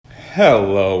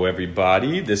Hello,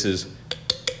 everybody. This is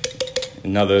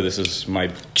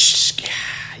my,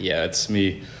 it's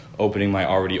me opening my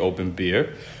already open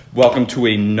beer. Welcome to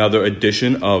another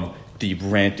edition of the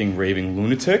Ranting Raving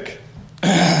Lunatic.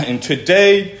 And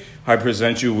today, I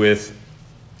present you with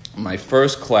my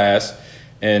first class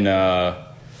in, you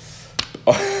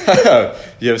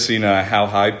ever seen How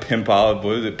High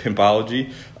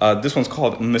Pimpology? This one's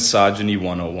called Misogyny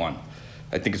 101.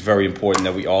 I think it's very important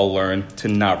that we all learn to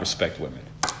not respect women.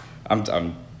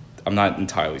 I'm not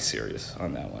entirely serious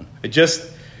on that one. You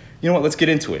know what? Let's get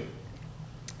into it.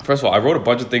 First of all, I wrote a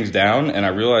bunch of things down, and I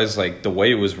realized the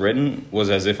way it was written was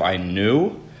as if I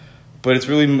knew, but it's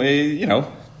really,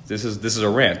 this is a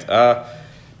rant. Oh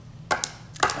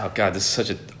God, this is such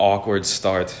an awkward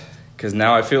start because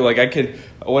now I feel like I can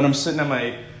when I'm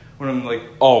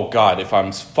oh God, if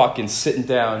I'm fucking sitting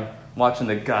down watching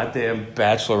the goddamn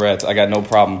Bachelorettes, I got no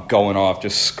problem going off,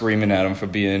 just screaming at them for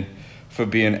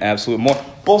being absolute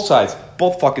both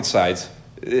fucking sides.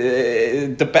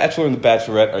 The Bachelor and the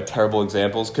Bachelorette are terrible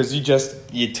examples because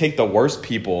you take the worst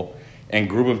people and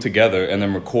group them together and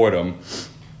then record them,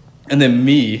 and then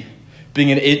me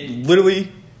being literally,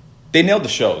 they nailed the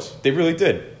shows. They really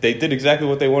did. They did exactly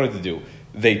what they wanted to do.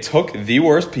 They took the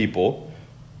worst people,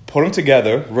 put them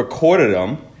together, recorded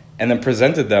them, and then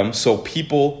presented them so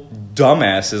people,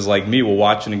 dumbasses like me, will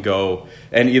watch it and go,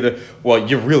 and either, well,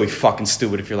 you're really fucking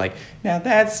stupid if you're like, now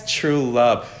that's true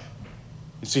love.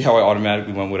 You see how I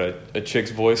automatically went with a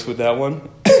chick's voice with that one?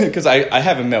 Because I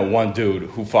haven't met one dude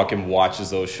who fucking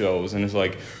watches those shows and is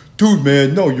like, dude,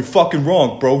 man, no, you're fucking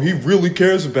wrong, bro. He really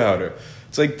cares about her.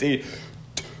 It's like, the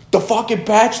fucking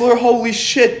Bachelor, holy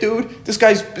shit, dude. This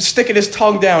guy's sticking his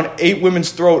tongue down 8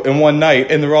 women's throat in one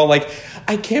night, and they're all like,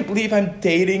 I can't believe I'm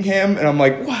dating him. And I'm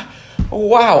like, what?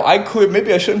 Wow,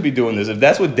 maybe I shouldn't be doing this. If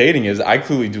that's what dating is, I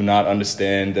clearly do not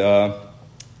understand. I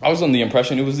was under the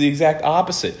impression it was the exact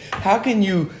opposite. How can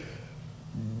you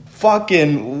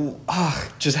fucking,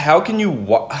 how can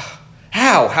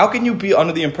you be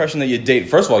under the impression that you date?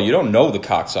 First of all, you don't know the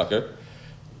cocksucker,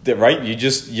 right?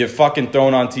 You're fucking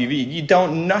thrown on TV. You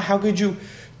don't know. How could you?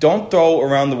 Don't throw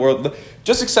around the world.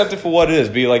 Just accept it for what it is.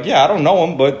 Be like, yeah, I don't know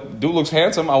him, but dude looks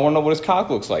handsome. I want to know what his cock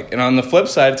looks like. And on the flip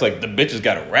side, it's like the bitch has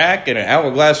got a rack and an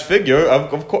hourglass figure.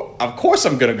 Of course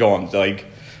I'm going to go on.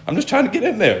 I'm just trying to get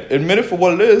in there. Admit it for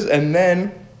what it is. And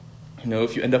then,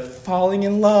 if you end up falling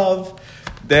in love,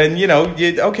 then,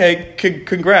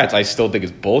 congrats. I still think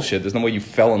it's bullshit. There's no way you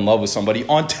fell in love with somebody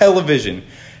on television.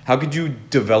 How could you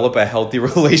develop a healthy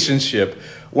relationship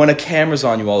when a camera's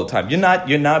on you all the time?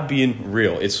 You're not being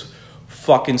real. It's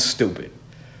fucking stupid.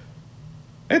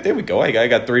 Hey, there we go. I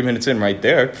got 3 minutes in right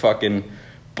there. Fucking.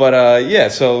 But yeah.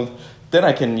 So then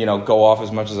I can go off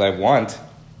as much as I want.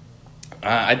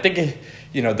 I think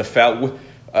the foul.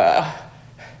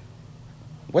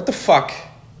 What the fuck?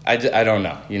 I don't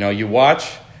know. You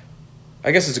watch.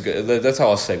 I guess it's a good. That's how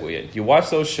I'll segue in. You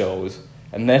watch those shows,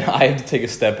 and then I have to take a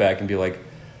step back and be like,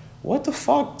 what the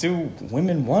fuck do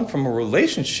women want from a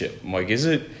relationship? Like, is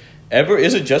it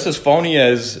just as phony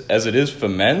as it is for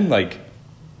men?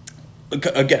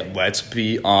 Again, let's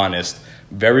be honest.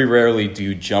 Very rarely do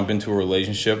you jump into a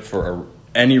relationship for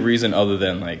any reason other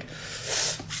than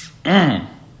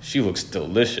she looks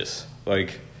delicious.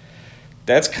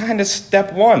 That's kind of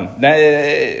step one.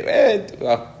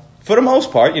 For the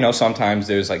most part, sometimes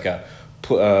there's a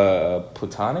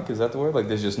platonic, is that the word?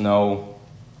 There's just no,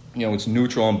 it's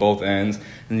neutral on both ends,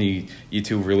 and you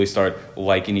two really start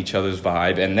liking each other's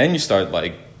vibe, and then you start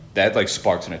that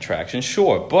sparks an attraction,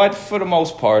 sure. But for the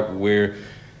most part, we're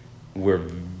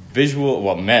visual.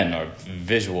 Well, men are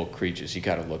visual creatures. You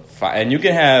gotta look fine, and you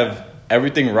can have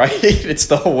everything right. It's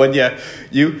the when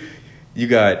you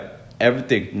got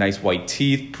everything: nice white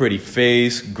teeth, pretty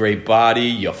face, great body.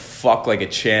 You fuck like a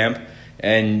champ,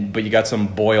 but you got some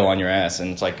boil on your ass,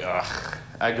 and it's like, ugh.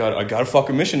 I got a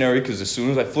fucking missionary because as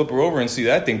soon as I flip her over and see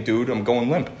that thing, dude, I'm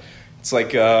going limp. It's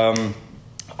like, oh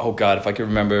God, if I could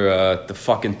remember the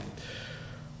fucking,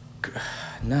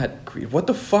 what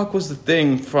the fuck was the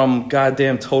thing from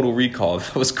goddamn Total Recall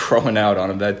that was growing out on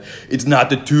him? That it's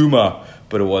not the tumor,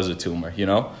 but it was a tumor,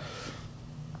 Yeah,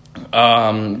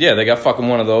 they got fucking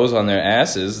one of those on their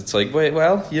asses. It's like, wait,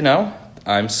 well,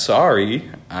 I'm sorry,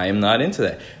 I am not into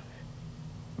that.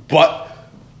 But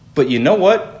you know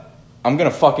what? I'm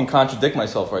going to fucking contradict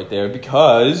myself right there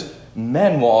because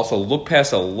men will also look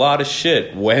past a lot of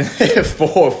shit when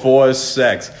for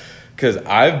sex. Because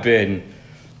let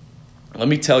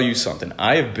me tell you something.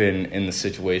 I have been in the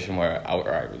situation where, all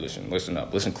right, listen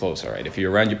up, listen close, all right? If you're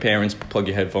around your parents, plug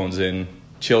your headphones in.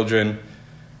 Children,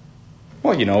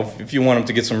 Well, if you want them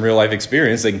to get some real life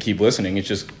experience, they can keep listening. It's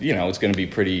just, it's going to be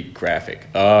pretty graphic.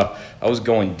 I was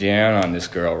going down on this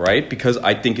girl, right? Because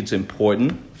I think it's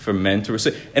important for men to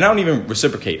reciprocate. And I don't even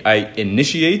reciprocate. I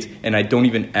initiate, and I don't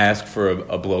even ask for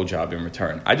a blowjob in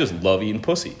return. I just love eating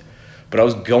pussy. But I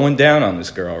was going down on this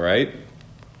girl, right?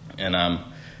 And I'm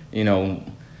doing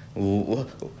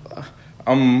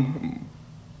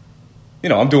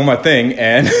my thing,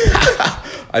 and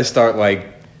I start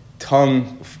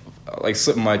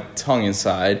slipping my tongue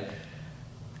inside,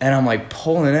 and I'm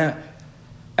pulling it.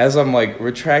 As I'm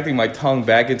retracting my tongue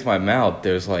back into my mouth,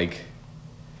 there's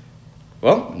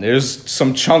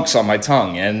some chunks on my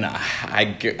tongue, and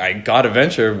I got a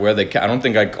venture where I don't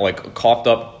think I coughed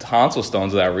up tonsil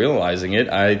stones without realizing it.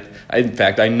 In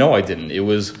fact, I know I didn't. It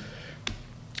was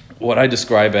what I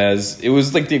describe as, it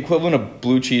was the equivalent of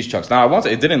blue cheese chunks. Now,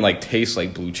 it didn't taste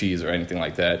like blue cheese or anything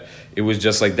like that. It was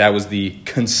just that was the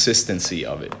consistency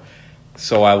of it.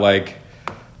 So I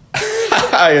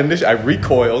I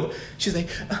recoiled. She's like,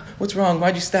 what's wrong?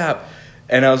 Why'd you stop?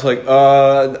 And I was like,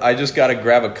 I just got to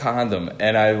grab a condom.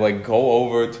 And I go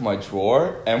over to my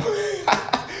drawer, and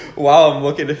while I'm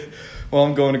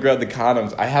going to grab the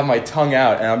condoms, I have my tongue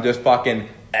out, and I'm just fucking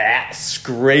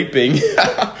scraping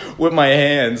with my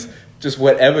hands just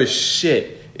whatever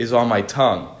shit is on my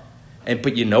tongue.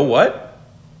 But you know what?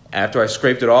 After I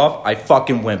scraped it off, I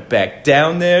fucking went back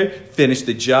down there, finished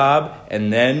the job,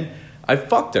 and then I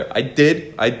fucked her. I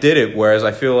did it, whereas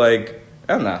I feel no,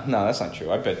 that's not true.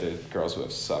 I bet there's girls who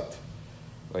have sucked.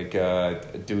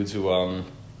 Dudes who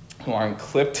aren't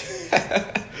clipped.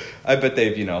 I bet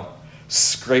they've,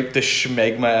 scraped the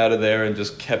schmegma out of there and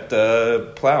just kept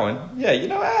plowing.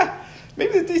 Yeah,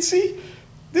 maybe they see,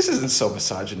 this isn't so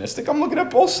misogynistic. I'm looking at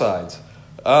both sides.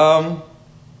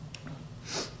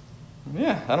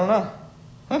 Yeah, I don't know.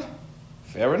 Huh?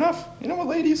 Fair enough. You know what,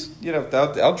 ladies?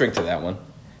 I'll drink to that one.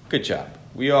 Good job.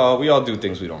 We all do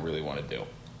things we don't really want to do.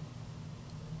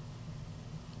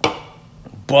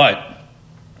 But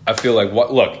I feel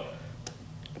look,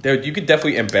 you could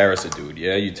definitely embarrass a dude.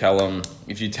 Yeah, you tell him,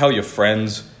 if you tell your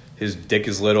friends his dick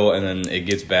is little and then it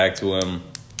gets back to him,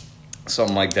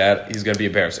 something like that, he's gonna be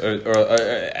embarrassed.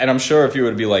 And I'm sure if you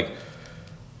were to be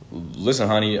listen,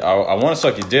 honey, I want to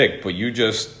suck your dick, but you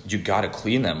gotta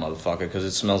clean that motherfucker because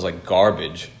it smells like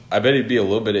garbage. I bet he'd be a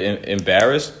little bit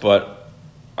embarrassed, but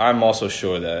I'm also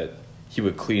sure that he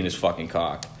would clean his fucking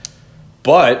cock.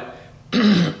 But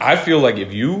I feel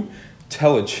if you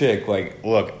tell a chick,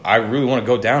 look, I really want to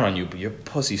go down on you, but your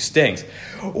pussy stinks.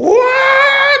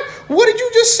 What? What did you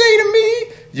just say to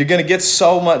me? You're going to get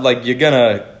so much, you're going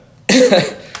to...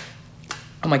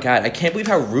 Oh my God, I can't believe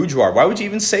how rude you are. Why would you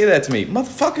even say that to me?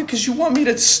 Motherfucker, because you want me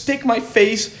to stick my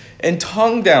face and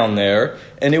tongue down there,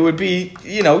 and it would be,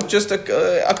 just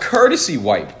a courtesy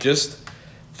wipe. Just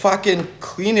fucking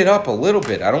clean it up a little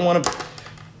bit. I don't want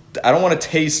to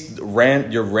taste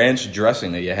your ranch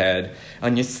dressing that you had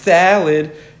on your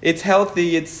salad. It's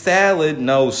healthy. It's salad.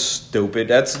 No, stupid.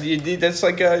 That's it's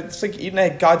like eating a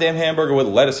goddamn hamburger with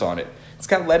lettuce on it. It's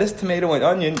got lettuce, tomato, and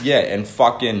onion. Yeah, and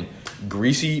fucking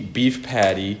greasy beef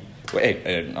patty.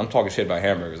 Hey, I'm talking shit about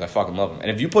hamburgers. I fucking love them.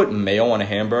 And if you put mayo on a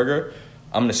hamburger,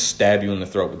 I'm gonna stab you in the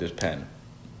throat with this pen.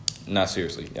 Not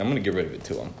seriously. I'm gonna get rid of it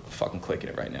too. I'm fucking clicking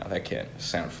it right now. That can't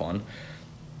sound fun.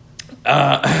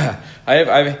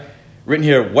 I've written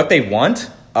here what they want.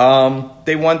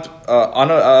 They want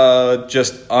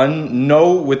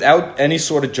without any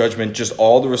sort of judgment, just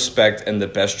all the respect and the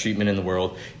best treatment in the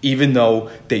world, even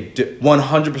though they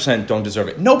 100% don't deserve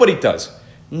it. Nobody does.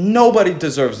 Nobody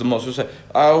deserves the most respect.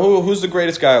 Who's the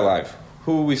greatest guy alive?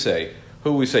 Who we say?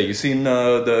 You seen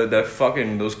the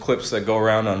fucking those clips that go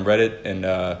around on Reddit and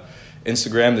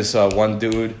Instagram? This one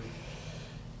dude.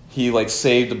 He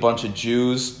saved a bunch of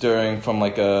Jews from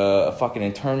a fucking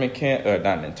internment camp, or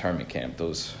not an internment camp.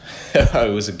 Those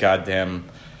it was a goddamn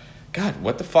God.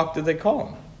 What the fuck did they call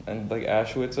him? And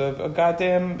Auschwitz, a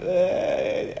goddamn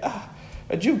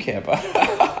a Jew camp.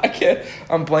 I can't.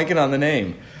 I'm blanking on the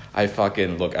name. I've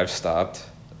stopped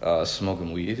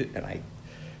smoking weed, and I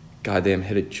goddamn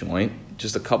hit a joint.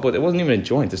 Just a couple. It wasn't even a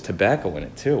joint. There's tobacco in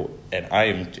it too, and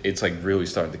it's really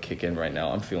starting to kick in right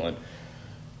now. I'm feeling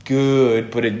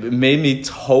good, but it made me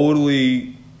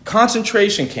totally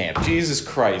concentration camp. Jesus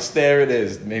Christ, there it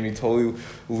is. It made me totally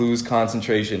lose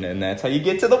concentration, and that's how you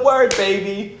get to the word,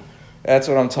 baby. That's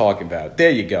what I'm talking about. There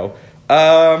you go.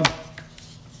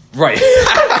 Right.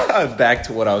 Back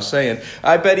to what I was saying.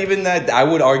 I bet even that, I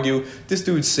would argue, this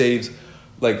dude saves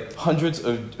hundreds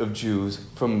of Jews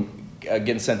from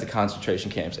getting sent to concentration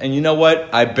camps. And you know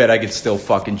what? I bet I could still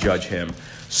fucking judge him.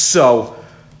 So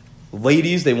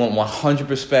Ladies, they want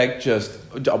 100% just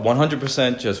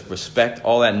 100% just respect,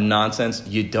 all that nonsense.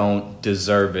 You don't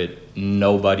deserve it.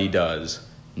 Nobody does.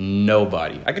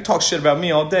 Nobody. I could talk shit about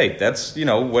me all day. That's,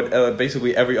 what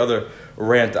basically every other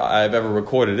rant I've ever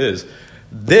recorded is.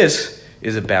 This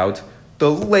is about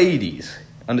the ladies.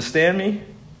 Understand me?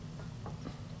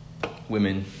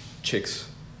 Women, chicks,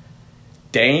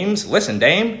 dames. Listen,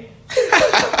 dame.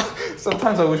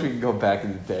 Sometimes I wish we could go back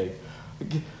in the day.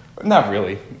 Not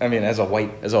really. I mean, as a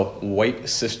white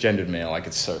cisgendered male, I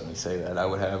could certainly say that. I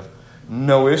would have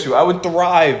no issue. I would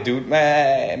thrive, dude.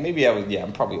 Maybe I would. Yeah,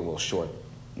 I'm probably a little short.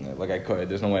 Like I could.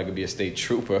 There's no way I could be a state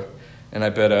trooper. And I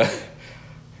bet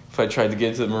if I tried to get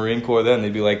into the Marine Corps, then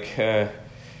they'd be like,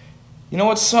 you know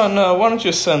what, son? Why don't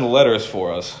you send letters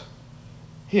for us?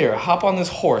 Here, hop on this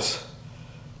horse.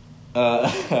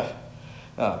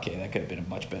 Okay, that could have been a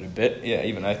much better bit. Yeah,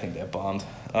 even I think that bombed.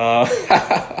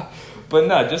 But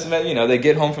no, just they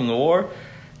get home from the war.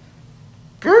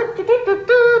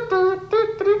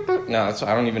 No,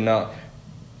 I don't even know.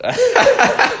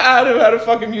 How did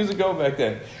fucking music go back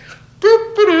then?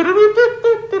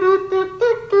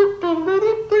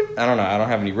 I don't know. I don't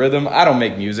have any rhythm. I don't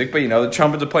make music, but the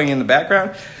trumpets are playing in the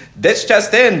background. This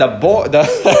just in: the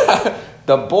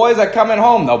boys are coming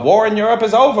home. The war in Europe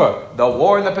is over. The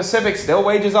war in the Pacific still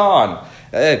wages on.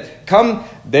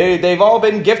 They've all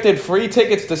been gifted free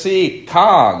tickets to see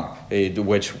Kong,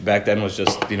 which back then was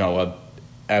just a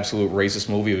absolute racist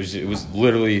movie. It was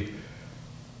literally.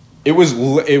 It was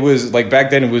like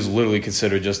back then. It was literally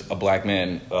considered just a black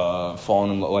man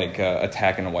falling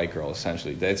attacking a white girl.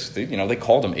 Essentially, they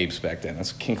called them apes back then.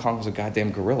 King Kong was a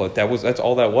goddamn gorilla. That's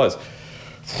all that was.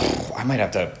 I might have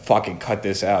to fucking cut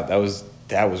this out. That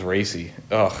was racy.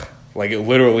 Ugh, like it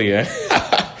literally.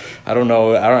 I don't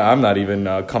know. I'm not even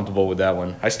comfortable with that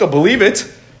one. I still believe it,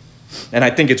 and I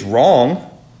think it's wrong.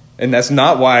 And that's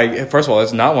not why. First of all,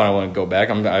 that's not why I want to go back.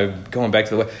 I'm going back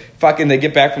to the fucking. They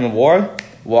get back from the war.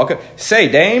 Walk up.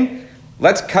 Say, dame,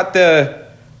 let's cut the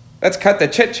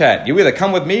chit chat. You either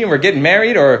come with me and we're getting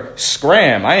married, or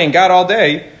scram. I ain't got all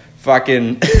day.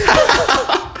 Fucking.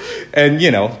 And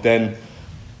then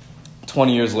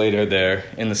 20 years later, they're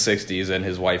in the 60s, and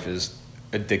his wife is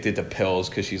addicted to pills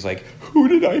because she's like, who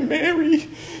did I marry?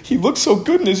 He looks so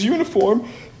good in his uniform.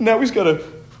 Now he's got a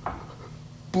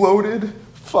bloated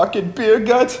fucking beer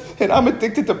gut, and I'm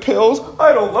addicted to pills.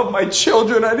 I don't love my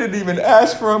children. I didn't even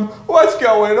ask for them. What's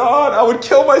going on? I would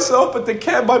kill myself, but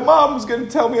my mom was going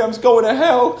to tell me I was going to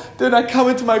hell. They're not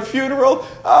coming to my funeral.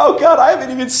 Oh, God, I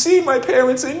haven't even seen my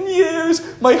parents in years.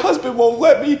 My husband won't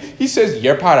let me. He says,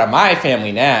 you're part of my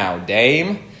family now,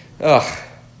 dame. Ugh.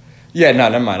 Yeah, no,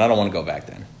 never mind. I don't want to go back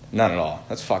then. Not at all.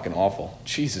 That's fucking awful.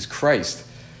 Jesus Christ.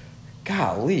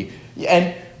 Golly.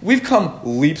 And we've come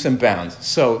leaps and bounds.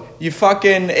 So you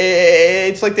fucking,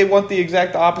 it's like they want the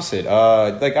exact opposite.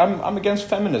 I'm against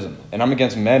feminism, and I'm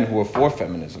against men who are for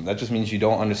feminism. That just means you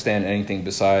don't understand anything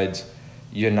besides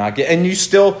you're not getting, and you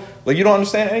still, you don't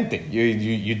understand anything.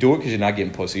 You do it because you're not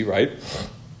getting pussy, right?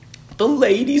 The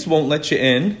ladies won't let you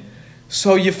in.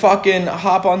 So you fucking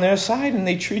hop on their side and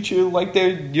they treat you like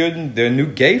they're their new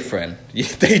gay friend.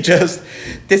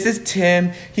 This is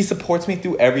Tim. He supports me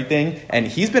through everything. And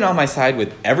he's been on my side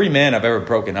with every man I've ever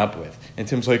broken up with. And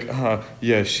Tim's like,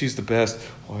 yeah, she's the best.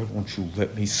 Why won't you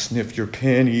let me sniff your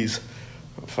panties?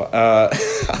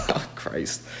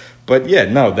 Christ. But yeah,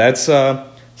 no, that's,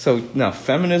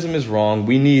 feminism is wrong.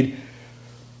 We need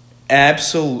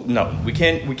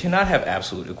we cannot have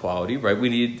absolute equality, right? We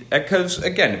need, because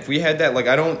again, if we had that,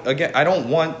 I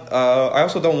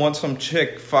also don't want some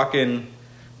chick fucking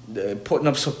putting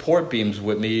up support beams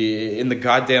with me in the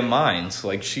goddamn mines.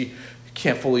 Like, she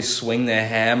can't fully swing the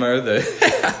hammer,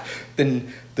 the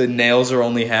nails are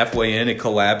only halfway in, it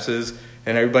collapses,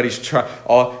 and everybody's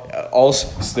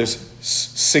there's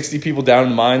 60 people down in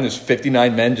the mine, there's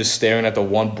 59 men just staring at the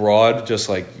one broad, just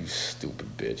like, you stupid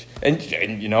bitch. And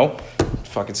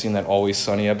fucking seen that Always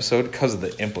Sunny episode because of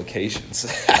the implications.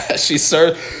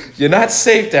 You're not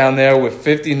safe down there with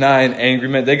 59 angry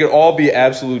men. They could all be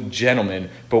absolute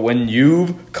gentlemen, but when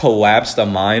you've collapsed a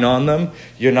mine on them,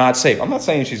 you're not safe. I'm not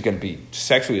saying she's going to be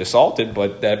sexually assaulted,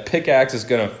 but that pickaxe is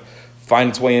going to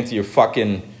find its way into your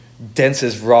fucking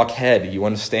densest rock head. You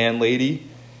understand, lady?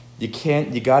 You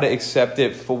got to accept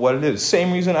it for what it is.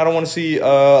 Same reason I don't want to see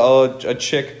a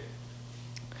chick.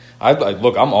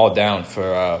 Look, I'm all down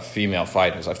for female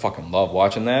fighters. I fucking love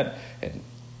watching that. And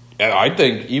I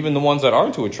think even the ones that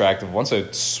aren't too attractive, once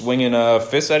they're swinging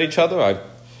fists at each other, I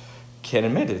can't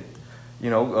admit it.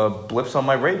 Blips on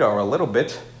my radar a little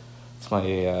bit. It's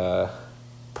my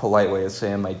polite way of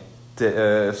saying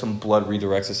some blood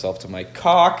redirects itself to my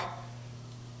cock.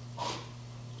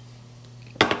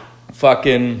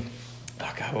 Fucking,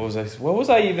 oh God, what was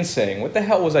I even saying? What the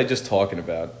hell was I just talking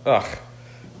about? Ugh,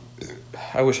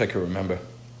 I wish I could remember.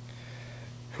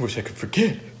 I wish I could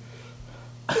forget.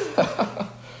 I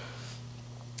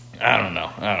don't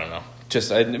know.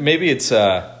 Just maybe it's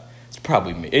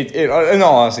probably me. In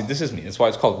all honesty, this is me. That's why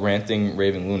it's called Ranting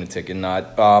Raving Lunatic and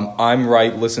not I'm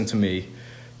right. Listen to me.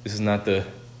 This is not the.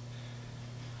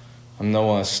 I'm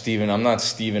not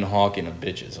Stephen Hawking of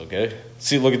bitches. Okay.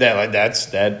 See, look at that. Like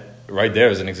that right there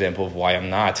is an example of why I'm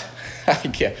not. I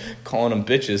can't calling them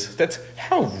bitches. That's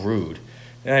how rude.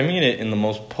 And I mean it in the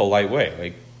most polite way.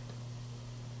 Like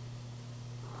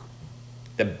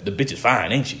the bitch is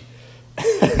fine, ain't she?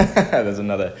 There's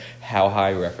another How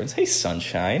High reference. Hey,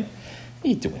 sunshine. How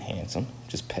you doing, handsome?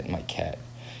 Just petting my cat.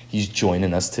 He's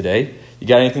joining us today. You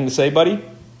got anything to say, buddy?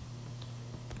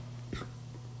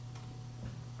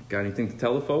 Got anything to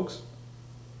tell the folks?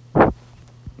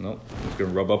 Nope. Just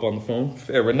going to rub up on the phone.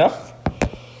 Fair enough.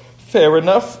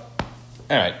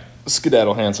 All right.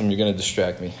 Skedaddle, handsome. You're going to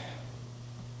distract me.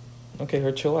 Okay,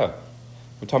 her, chill out.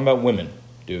 We're talking about women,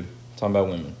 dude. We're talking about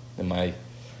women. And my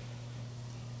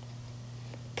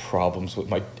problems with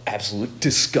my absolute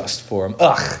disgust for them.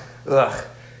 Ugh.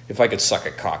 If I could suck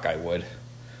a cock, I would.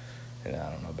 And I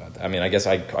don't know about that. I mean, I guess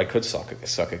I could suck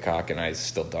a cock, and I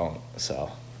still don't.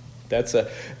 So that's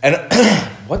and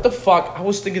what the fuck? I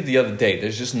was thinking the other day.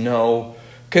 There's just no,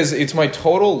 because it's my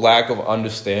total lack of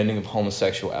understanding of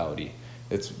homosexuality.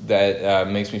 It's that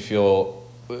makes me feel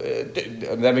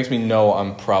that makes me know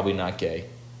I'm probably not gay,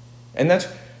 and that's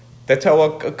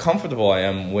how comfortable I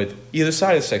am with either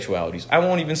side of sexualities. I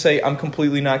won't even say I'm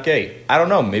completely not gay. I don't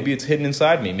know. Maybe it's hidden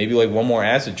inside me. Maybe like one more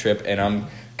acid trip and I'm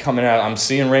coming out. I'm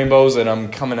seeing rainbows and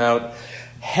I'm coming out.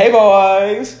 Hey,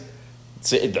 boys.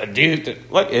 Dude,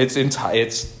 look, it's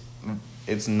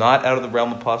not out of the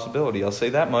realm of possibility. I'll say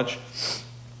that much.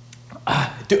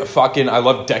 Dude, I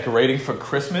love decorating for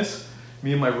Christmas.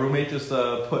 Me and my roommate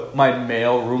my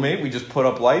male roommate, we just put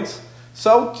up lights.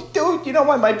 So, dude, you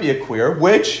know, I might be a queer,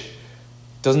 which...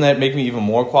 Doesn't that make me even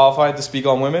more qualified to speak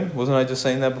on women? Wasn't I just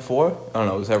saying that before? I don't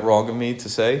know. Is that wrong of me to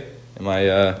say? Am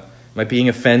I being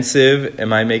offensive?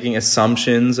 Am I making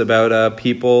assumptions about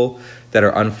people that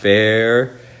are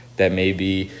unfair? That may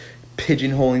be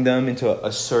pigeonholing them into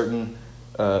a certain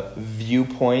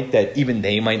viewpoint that even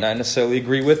they might not necessarily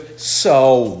agree with?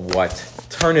 So what?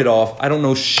 Turn it off. I don't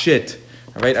know shit.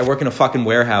 All right? I work in a fucking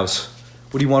warehouse.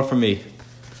 What do you want from me?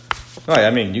 Oh, I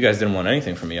mean, you guys didn't want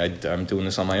anything from me. I'm doing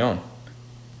this on my own.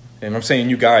 And I'm saying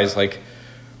you guys, like,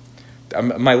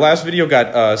 my last video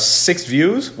got 6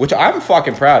 views, which I'm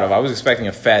fucking proud of. I was expecting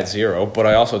a fat 0, but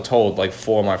I also told, like,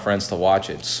 4 of my friends to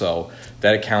watch it. So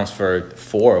that accounts for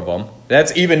 4 of them.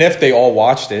 That's even if they all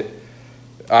watched it,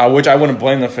 which I wouldn't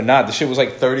blame them for not. The shit was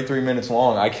like 33 minutes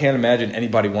long. I can't imagine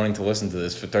anybody wanting to listen to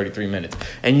this for 33 minutes.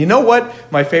 And you know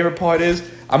what my favorite part is?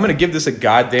 I'm going to give this a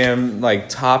goddamn, like,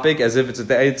 topic as if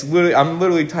I'm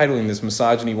literally titling this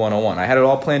Misogyny 101. I had it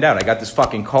all planned out. I got this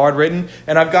fucking card written,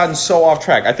 and I've gotten so off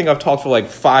track. I think I've talked for like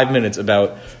 5 minutes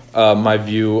about my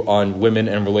view on women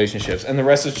and relationships, and the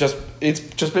rest is it's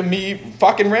just been me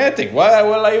fucking ranting. What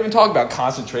did I even talk about?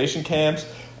 Concentration camps,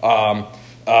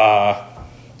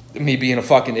 me being a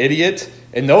fucking idiot,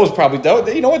 and those probably,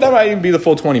 you know what, that might even be the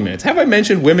full 20 minutes. Have I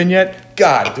mentioned women yet?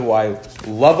 God, do I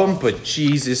love them, but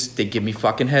Jesus, they give me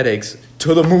fucking headaches.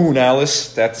 To the moon,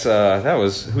 Alice. That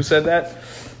was, who said that?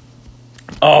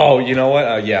 Oh, you know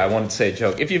what? Yeah, I wanted to say a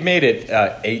joke. If you've made it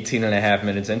 18 and a half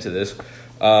minutes into this,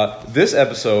 this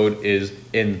episode is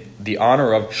in the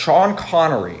honor of Sean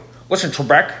Connery. Listen,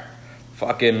 Trebek.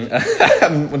 Fucking,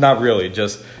 not really,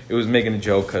 just, it was making a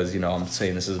joke because, you know, I'm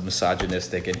saying this is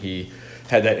misogynistic, and he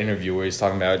had that interview where he's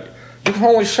talking about, you can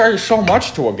only say so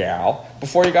much to a gal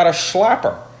before you gotta slap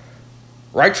her.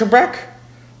 Right, Trebek?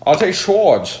 I'll take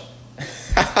swords.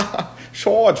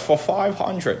 Swords for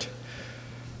 500.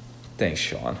 Thanks,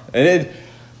 Sean. And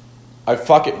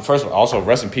first of all, also,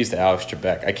 rest in peace to Alex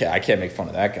Trebek. I can't make fun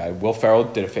of that guy. Will Ferrell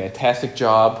did a fantastic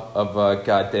job of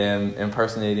goddamn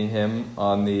impersonating him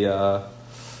on the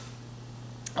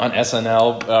on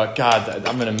SNL. God,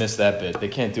 I'm gonna miss that bit. They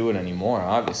can't do it anymore.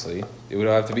 Obviously, it would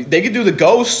have to be. They could do the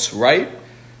ghosts, right?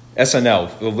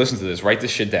 SNL. Listen to this. Write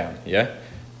this shit down. Yeah.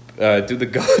 Do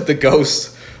the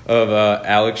ghosts of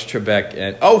Alex Trebek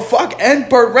and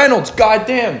Burt Reynolds.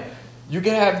 Goddamn. You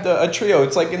can have a trio.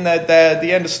 It's like in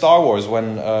the end of Star Wars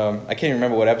when I can't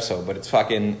remember what episode, but it's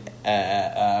fucking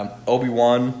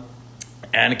Obi-Wan,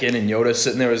 Anakin, and Yoda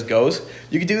sitting there as ghosts.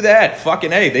 You could do that.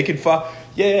 Fucking A. They could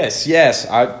Yes.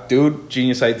 Dude,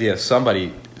 genius idea.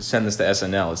 Somebody send this to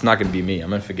SNL. It's not going to be me. I'm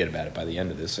going to forget about it by the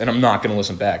end of this, and I'm not going to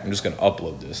listen back. I'm just going to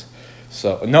upload this.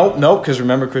 So no, because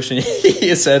remember, Christian,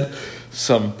 he said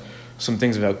some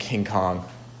things about King Kong.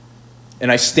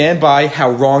 And I stand by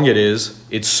how wrong it is.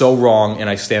 It's so wrong, and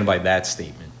I stand by that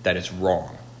statement, that it's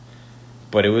wrong.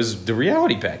 But it was the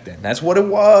reality back then. That's what it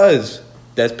was.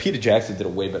 Peter Jackson did a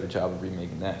way better job of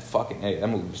remaking that. Fucking hey, that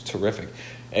movie was terrific.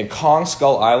 And Kong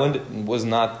Skull Island was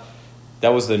not...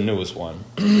 That was the newest one.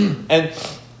 And...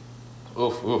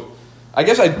 Oof. I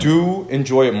guess I do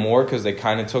enjoy it more because they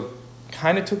kind of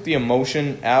took the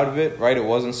emotion out of it, right? It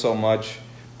wasn't so much...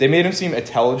 They made him seem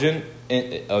intelligent...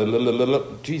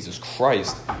 Jesus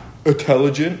Christ,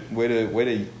 intelligent. Way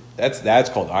to that's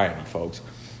called irony, folks.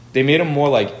 They made him more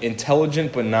like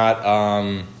intelligent, but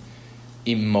not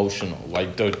emotional.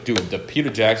 Like the Peter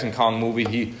Jackson Kong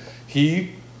movie,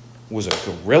 he was a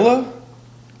gorilla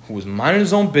who was minding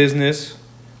his own business,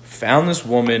 found this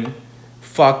woman,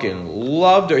 fucking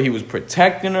loved her. He was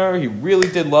protecting her. He really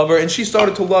did love her, and she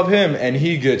started to love him, and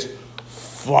he gets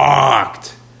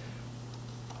fucked.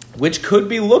 Which could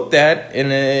be looked at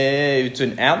it's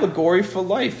an allegory for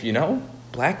life, you know?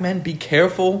 Black men, be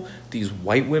careful. These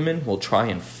white women will try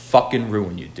and fucking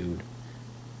ruin you, dude.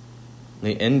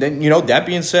 And then, that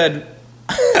being said,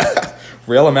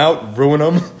 rail them out, ruin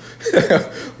them,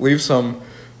 leave some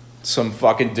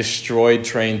fucking destroyed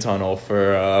train tunnel for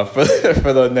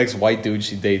the next white dude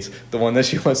she dates, the one that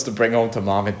she wants to bring home to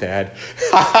mom and dad.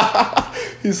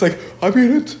 He's like, I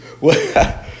mean it.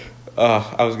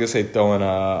 I was gonna say throwing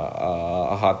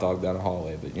a hot dog down the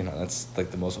hallway, but that's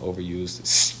like the most overused.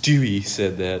 Stewie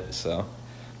said that, so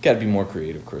gotta be more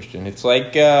creative, Christian. It's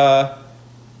like, God,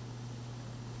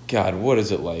 what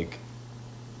is it like?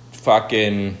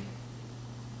 Fucking,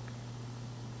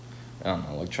 I don't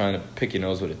know, like trying to pick your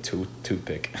nose with a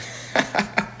toothpick.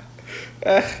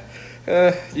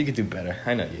 You could do better.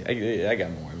 I know you. I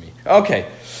got more in me. Okay,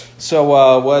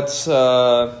 so what's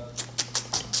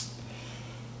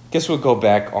guess we'll go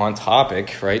back on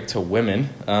topic, right, to women.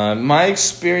 My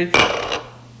experience...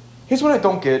 Here's what I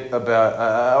don't get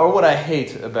about... or what I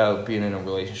hate about being in a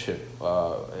relationship.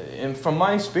 And from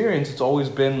my experience, it's always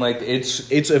been like...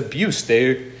 It's abuse.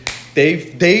 They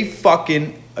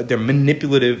fucking... They're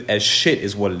manipulative as shit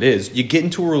is what it is. You get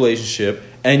into a relationship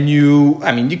and you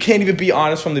can't even be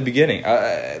honest from the beginning.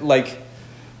 I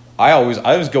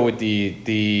always go with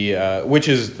the which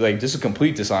is like, this is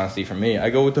complete dishonesty for me. I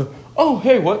go with the, oh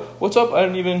hey, what's up? I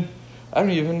don't even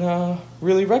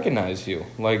really recognize you.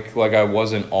 Like I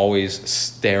wasn't always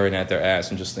staring at their ass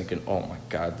and just thinking, oh my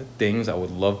god, the things I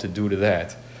would love to do to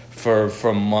that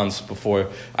for months before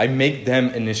I make them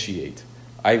initiate.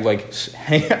 I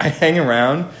hang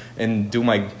around and do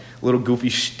my little goofy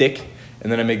shtick,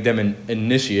 and then I make them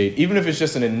initiate, even if it's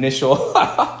just an initial.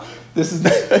 This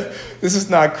is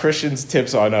not Christian's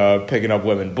tips on picking up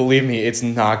women. Believe me, it's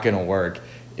not gonna work.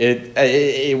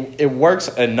 It works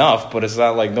enough, but it's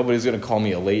not like nobody's gonna call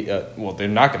me a lady. Well, they're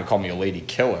not gonna call me a lady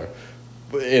killer,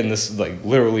 in this like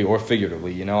literally or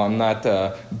figuratively. I'm not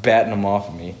batting them off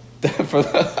of me.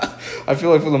 I feel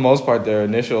like for the most part, their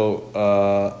initial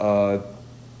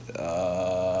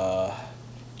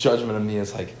judgment of me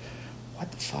is like,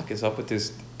 what the fuck is up with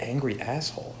this angry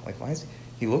asshole? Like, why is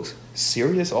he looks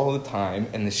serious all the time,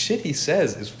 and the shit he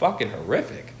says is fucking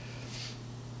horrific.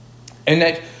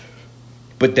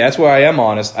 But that's where I am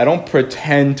honest. I don't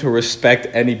pretend to respect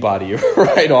anybody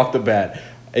right off the bat.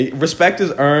 Respect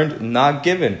is earned, not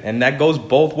given, and that goes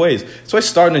both ways. So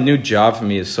starting a new job for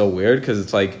me is so weird, because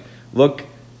it's like, look,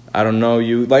 I don't know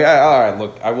you. Like, all right,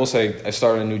 look, I will say I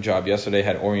started a new job yesterday,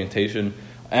 had orientation,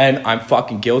 and I'm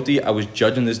fucking guilty. I was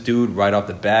judging this dude right off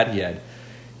the bat.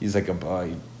 He's like a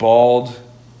bald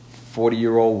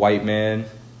 40-year-old white man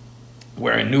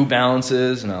wearing New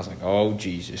Balances, and I was like, oh,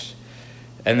 Jesus.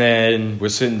 And then we're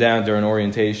sitting down during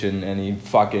orientation, and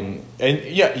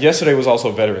yesterday was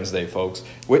also Veterans Day, folks.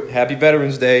 Happy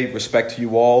Veterans Day. Respect to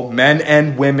you all, men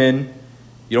and women.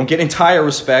 You don't get entire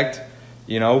respect.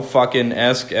 Fucking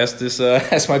ask this,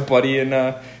 ask my buddy in,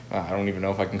 I don't even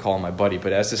know if I can call him my buddy,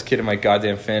 but ask this kid in my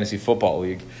goddamn fantasy football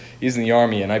league. He's in the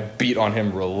Army, and I beat on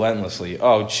him relentlessly.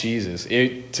 Oh, Jesus.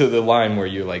 To the line where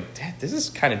you're like, this is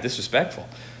kind of disrespectful.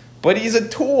 But he's a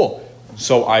tool.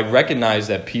 So I recognize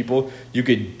that people, you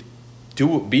could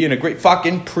be in a great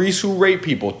fucking priests who rape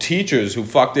people, teachers who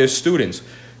fuck their students.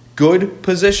 Good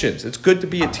positions. It's good to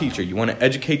be a teacher. You want to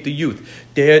educate the youth.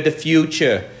 They're the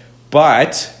future.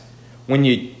 But when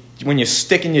you're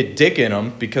sticking your dick in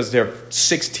them because they're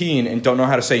 16 and don't know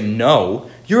how to say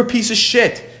no, you're a piece of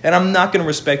shit. And I'm not going to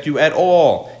respect you at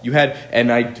all.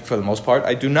 For the most part,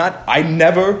 I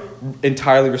never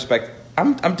entirely respect.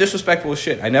 I'm disrespectful as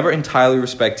shit. I never entirely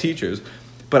respect teachers.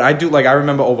 But I do, I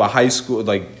remember over high school,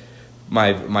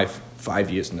 my 5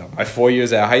 years, no, my 4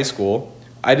 years at high school,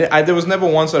 there was never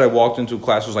once that I walked into a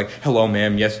class was like, hello,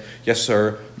 ma'am, yes,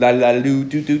 sir, la la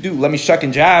do, let me shuck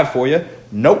and jive for you.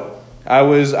 Nope. I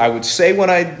would say when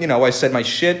I said my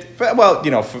shit.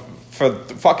 For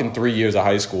fucking 3 years of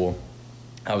high school,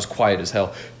 I was quiet as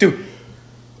hell. Dude,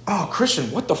 oh,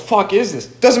 Christian, what the fuck is this?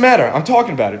 Doesn't matter. I'm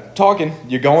talking about it. Talking.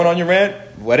 You're going on your rant?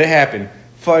 Let it happen.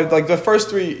 For like the first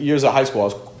 3 years of high school, I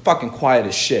was fucking quiet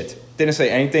as shit. Didn't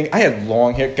say anything. I had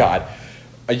long hair. God.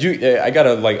 I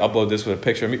gotta like upload this with a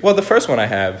picture of me. Well, the first one I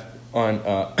have on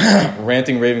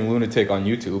Ranting Raving Lunatic on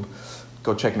YouTube.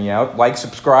 Go check me out. Like,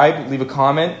 subscribe, leave a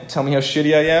comment. Tell me how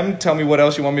shitty I am. Tell me what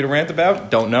else you want me to rant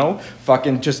about. Don't know.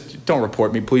 Fucking just don't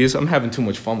report me, please. I'm having too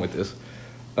much fun with this.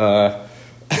 But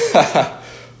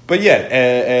yeah,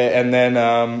 and then,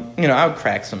 I would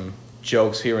crack some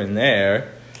jokes here and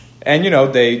there. And,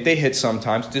 they hit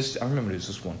sometimes. I remember there's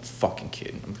this one fucking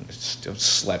kid. I'm going to still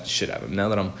slap the shit out of him. Now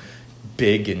that I'm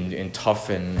big and tough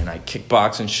and I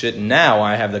kickbox and shit, now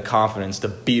I have the confidence to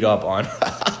beat up on...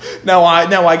 Now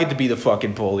I get to be the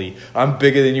fucking bully. I'm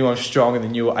bigger than you. I'm stronger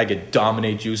than you. I could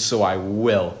dominate you, so I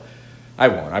will. I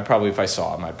won't. If I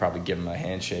saw him, I'd probably give him a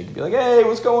handshake and be like, hey,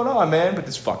 what's going on, man? But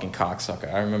this fucking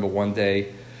cocksucker. I remember one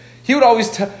day, he would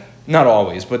always not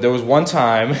always, but there was one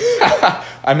time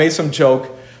I made some joke.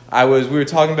 We were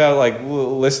talking about like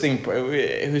listing.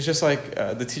 It was just like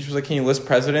the teacher was like, can you list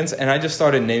presidents? And I just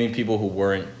started naming people who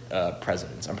weren't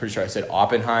presidents. I'm pretty sure I said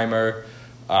Oppenheimer,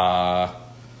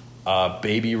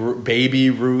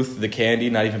 Baby Ruth, the candy,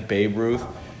 not even Babe Ruth.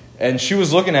 And she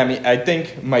was looking at me. I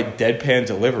think my deadpan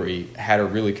delivery had her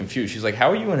really confused. She's like, how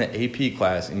are you in an AP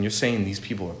class and you're saying these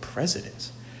people are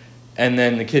presidents? And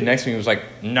then the kid next to me was like,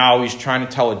 no, he's trying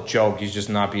to tell a joke. He's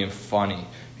just not being funny.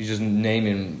 He's just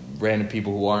naming random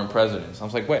people who aren't presidents. I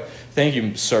was like, wait, thank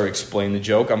you, sir, explain the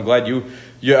joke. I'm glad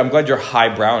you're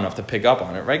highbrow enough to pick up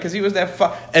on it, right? Because he was that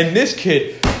and this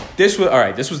kid... This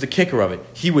was the kicker of it.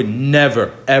 He would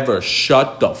never, ever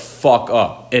shut the fuck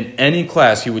up. In any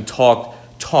class, he would talk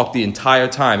the entire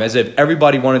time as if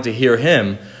everybody wanted to hear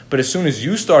him. But as soon as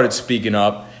you started speaking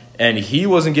up and he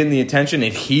wasn't getting the attention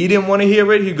and he didn't want to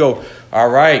hear it, he'd go, all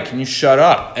right, can you shut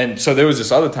up? And so there was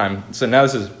this other time. So now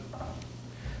this is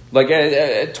like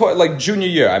junior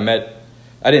year.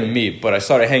 I didn't meet, but I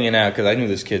started hanging out because I knew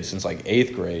this kid since like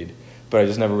 8th grade. But I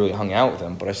just never really hung out with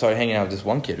him. But I started hanging out with this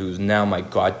one kid who's now my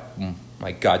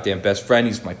goddamn best friend.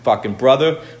 He's my fucking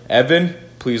brother. Evan,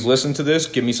 please listen to this.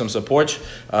 Give me some support.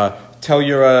 Tell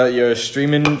your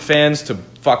streaming fans to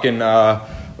fucking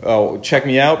check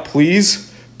me out,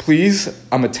 please. Please,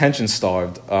 I'm attention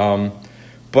starved.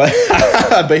 But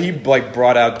he like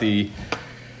brought out the...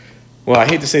 Well, I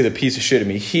hate to say the piece of shit in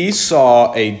me. He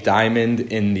saw a diamond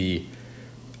in the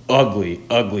ugly,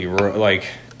 like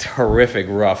horrific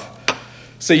rough.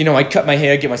 So, I cut my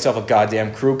hair, get myself a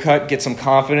goddamn crew cut, get some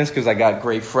confidence because I got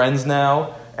great friends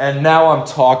now. And now I'm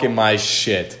talking my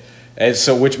shit. And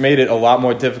so, which made it a lot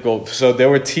more difficult. So there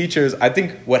were teachers. I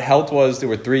think what helped was there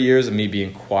were 3 years of me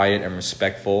being quiet and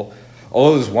respectful.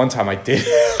 Although there's one time I did.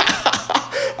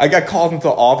 I got called into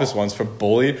the office once for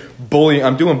bullying.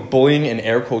 I'm doing bullying in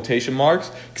air quotation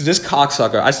marks. Because this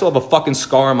cocksucker, I still have a fucking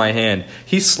scar on my hand.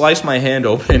 He sliced my hand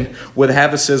open with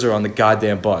half a scissor on the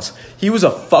goddamn bus. He was a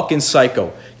fucking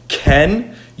psycho.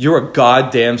 Ken, you're a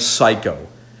goddamn psycho.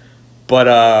 But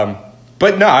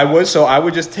no, I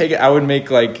would just take it. I would make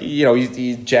like,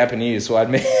 he's Japanese. So I'd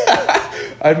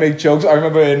make jokes. I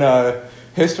remember in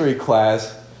history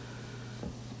class,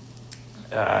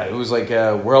 it was like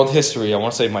world history. I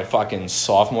want to say my fucking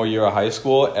sophomore year of high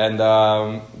school, and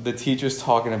the teacher's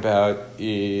talking about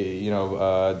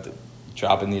dropping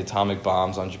the atomic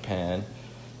bombs on Japan,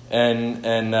 and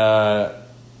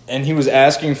he was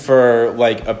asking for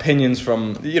like opinions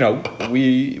from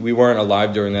we weren't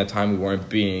alive during that time. We weren't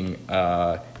being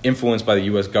influenced by the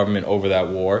U.S. government over that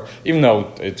war, even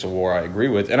though it's a war I agree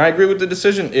with, and I agree with the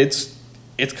decision. It's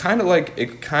kind of like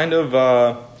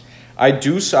I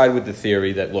do side with the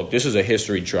theory that, look, this is a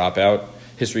history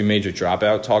major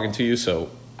dropout talking to you, so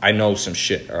I know some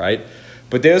shit, all right?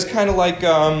 But there's kind of like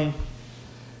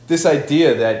this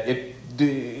idea that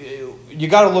you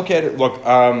got to look at it. Look,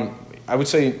 I would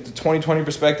say the 2020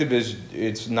 perspective is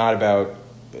it's about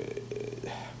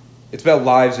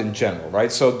lives in general,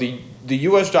 right? So the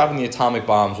U.S. dropping the atomic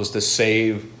bombs was to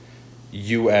save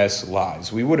U.S.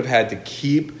 lives. We would have had to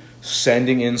keep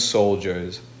sending in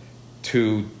soldiers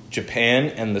to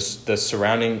Japan and the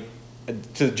surrounding,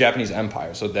 to the Japanese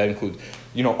Empire. So that includes,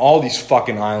 all these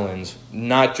fucking islands,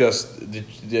 not just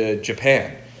the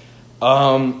Japan.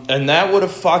 And that would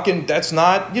have that's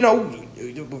not,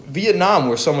 Vietnam, we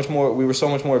were so much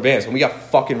more advanced, and we got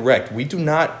fucking wrecked. We do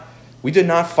not We did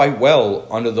not fight well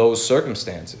under those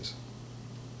circumstances.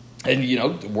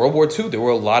 And, World War II, there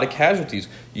were a lot of casualties,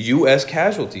 U.S.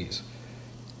 casualties.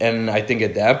 And I think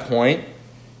at that point,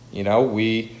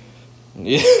 we,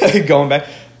 going back,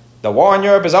 the war in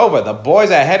Europe is over. The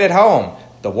boys are headed home.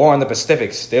 The war in the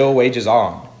Pacific still wages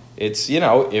on. It's,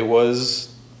 it was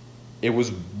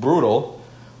brutal.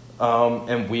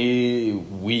 And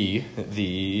we,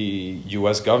 the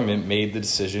U.S. government, made the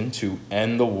decision to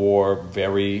end the war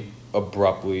very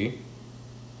abruptly.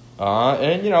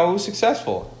 And, it was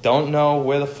successful. Don't know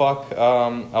where the fuck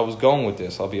I was going with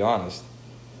this, I'll be honest.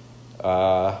 At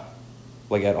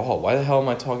all. Why the hell am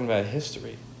I talking about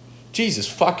history? Jesus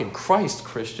fucking Christ,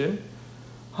 Christian.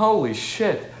 Holy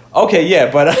shit. Okay,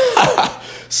 yeah, but...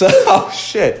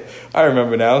 shit. I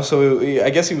remember now. So I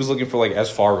guess he was looking for as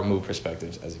far removed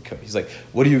perspectives as he could. He's like,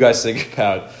 what do you guys think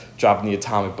about dropping the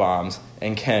atomic bombs?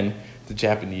 And Ken, the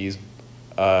Japanese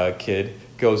kid,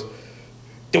 goes,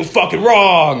 it was fucking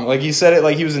wrong. He said it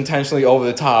like he was intentionally over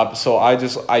the top. So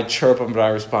I chirp him, but I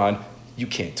respond, you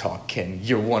can't talk, Ken.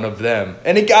 You're one of them.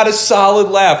 And it got a solid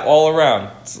laugh all around.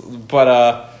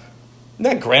 But,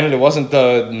 granted, it wasn't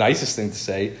the nicest thing to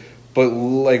say. But,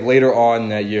 later on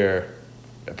that year,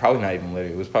 probably not even later,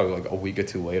 it was probably a week or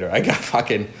two later, I got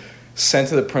fucking sent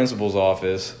to the principal's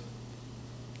office.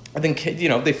 I think,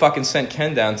 they fucking sent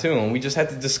Ken down too. And we just had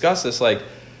to discuss this.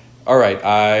 All right,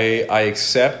 I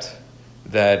accept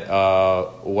that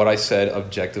what I said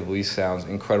objectively sounds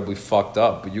incredibly fucked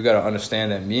up, but you got to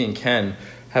understand that me and Ken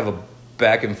have a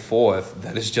back and forth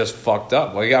that is just fucked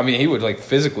up. He would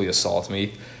physically assault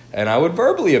me, and I would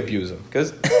verbally abuse him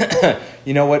because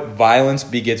you know what? Violence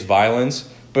begets violence,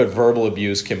 but verbal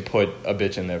abuse can put a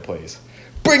bitch in their place.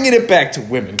 Bringing it back to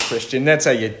women, Christian. That's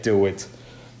how you do it.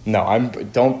 No, I'm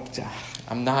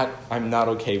not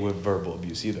okay with verbal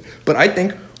abuse either. But I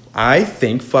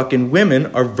think fucking women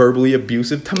are verbally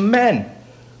abusive to men.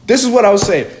 This is what I was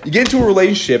saying. You get into a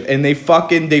relationship and they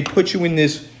put you in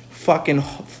this fucking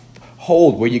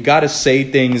hold where you got to say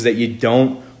things that you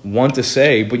don't want to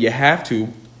say, but you have to,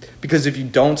 because if you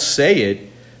don't say it,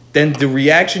 then the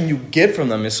reaction you get from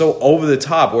them is so over the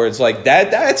top where it's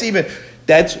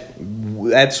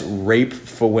that's rape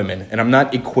for women. And I'm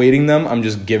not equating them, I'm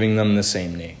just giving them the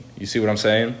same name. You see what I'm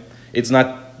saying? It's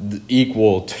not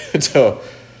equal to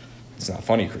it's not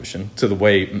funny, Christian, to the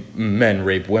way men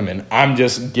rape women. I'm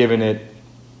just giving it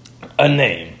a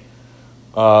name.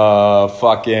 Where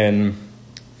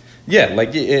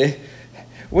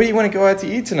do you want to go out to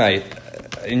eat tonight?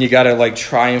 And you got to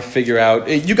try and figure out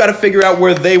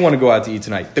where they want to go out to eat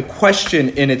tonight. The question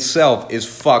in itself is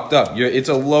fucked up. It's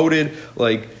a loaded,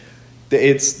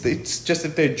 it's just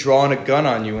if they're drawing a gun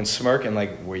on you and smirking,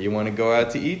 where you want to go out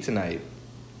to eat tonight?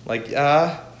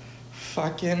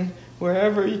 Fucking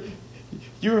wherever.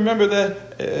 You remember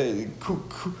that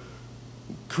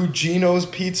Cugino's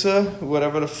Pizza,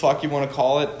 whatever the fuck you want to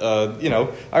call it.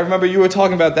 I remember you were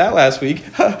talking about that last week.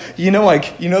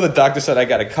 The doctor said I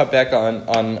got to cut back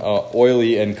on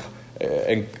oily and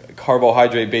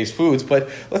carbohydrate-based foods, but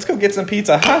let's go get some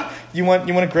pizza. You want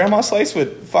a grandma slice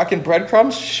with fucking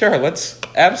breadcrumbs? Sure,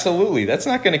 absolutely. That's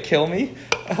not going to kill me.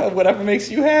 Whatever makes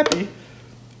you happy.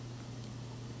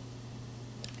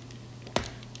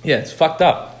 Yeah, it's fucked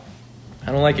up.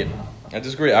 I don't like it. I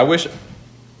disagree. I wish.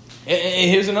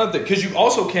 And here's another thing, because you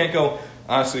also can't go.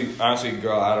 Honestly,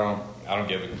 girl, I don't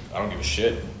give a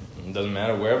shit. It doesn't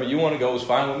matter. Wherever you want to go is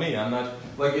fine with me. I'm not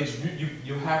it's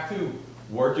you have to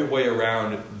work your way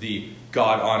around the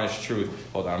God honest truth.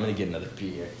 Hold on, I'm gonna get another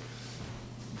beer.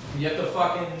 You have to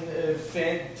fucking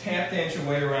tap dance your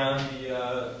way around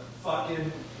the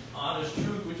fucking honest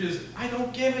truth, which is I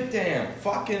don't give a damn.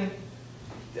 Fucking.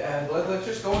 Dad, let's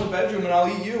just go in the bedroom and I'll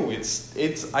eat you.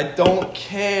 I don't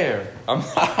care. I'm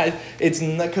not, it's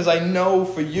not, because I know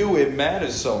for you it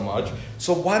matters so much.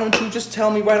 So why don't you just tell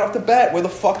me right off the bat where the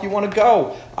fuck you want to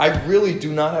go? I really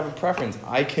do not have a preference.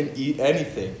 I can eat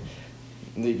anything.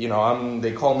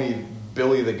 They call me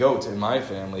Billy the Goat in my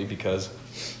family because,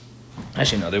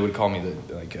 actually no, they would call me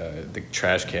the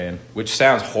trash can, which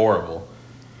sounds horrible.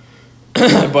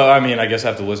 But I guess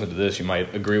after listening to this, you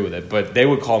might agree with it. But they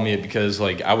would call me it because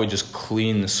I would just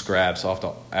clean the scraps off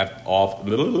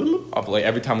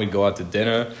every time we'd go out to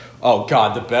dinner. Oh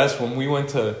God, the best when we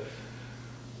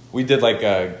did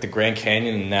the Grand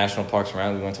Canyon and national parks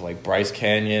around. We went to Bryce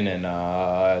Canyon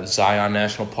and Zion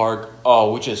National Park.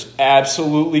 Oh, which is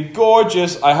absolutely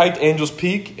gorgeous. I hiked Angels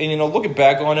Peak, and looking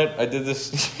back on it, I did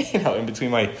this in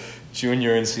between my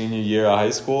junior and senior year of high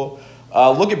school.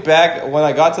 Looking back, when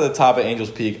I got to the top of Angels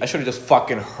Peak, I should have just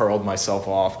fucking hurled myself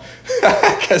off.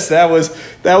 Because that was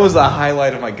the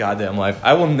highlight of my goddamn life.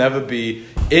 I will never be...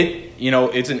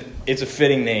 it's a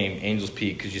fitting name, Angels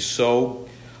Peak, because you're so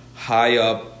high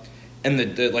up, and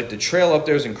the trail up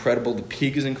there is incredible. The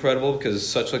peak is incredible because it's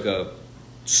such like a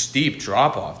steep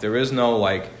drop off. There is no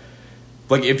like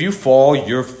if you fall,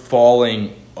 you're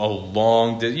falling a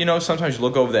long. Sometimes you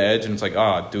look over the edge and it's like,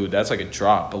 oh, dude, that's like a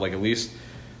drop. But like at least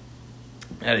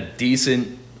at a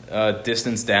decent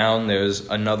distance down, there's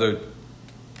another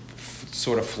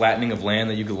sort of flattening of land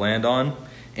that you could land on.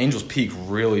 Angels Peak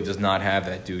really does not have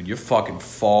that, dude. You're fucking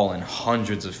falling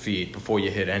hundreds of feet before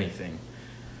you hit anything.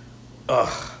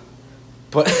 Ugh.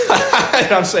 But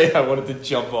I'm saying I wanted to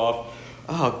jump off.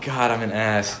 Oh, God, I'm an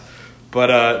ass.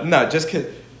 But, no, just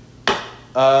kidding.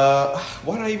 Why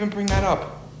did I even bring that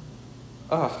up?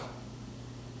 Ugh.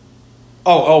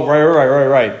 Oh,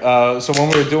 right. So when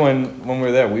we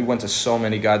were there, we went to so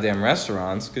many goddamn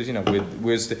restaurants because,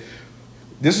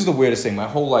 this is the weirdest thing. My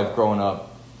whole life growing up,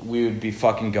 we would be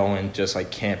fucking going just like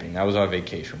camping. That was our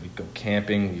vacation. We'd go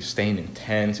camping. We were staying in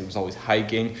tents. It was always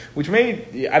hiking, which don't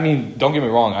get me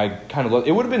wrong. I kind of love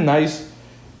it. Would have been nice.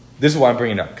 This is why I'm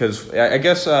bringing it up because I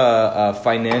guess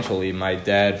financially, my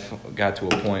dad got to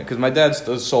a point because my dad's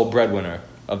the sole breadwinner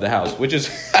of the house, which is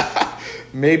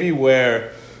maybe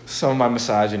where some of my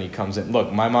misogyny comes in.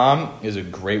 Look, my mom is a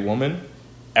great woman.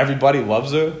 Everybody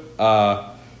loves her.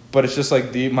 But it's just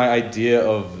like my idea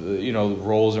of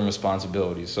roles and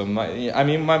responsibilities. So my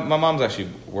mom's actually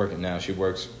working now. She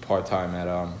works part-time at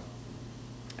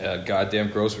a goddamn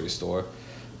grocery store.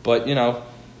 But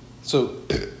so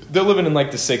they're living in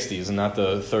like the 60s and not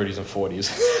the 30s and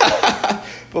 40s.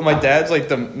 But my dad's like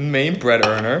the main bread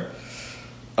earner.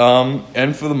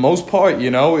 And for the most part,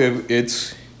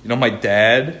 it's my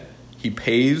dad, he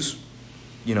pays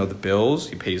the bills,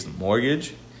 he pays the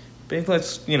mortgage. But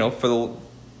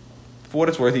for what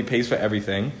it's worth, he pays for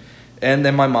everything. And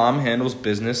then my mom handles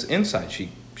business inside. She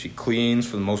cleans.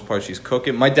 For the most part, she's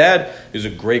cooking. My dad is a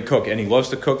great cook, and he loves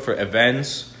to cook for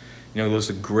events. He loves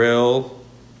to grill.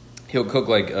 He'll cook,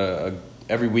 like,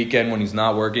 every weekend when he's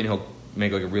not working. He'll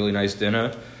make, like, a really nice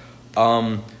dinner.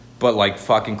 But, like,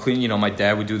 fucking clean. My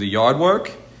dad would do the yard work.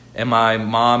 And my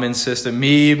mom and sister,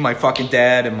 me, my fucking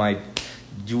dad, and my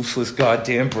useless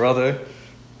goddamn brother.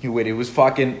 It was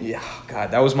fucking, yeah, God,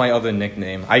 that was my other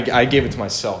nickname. I gave it to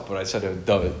myself, but I said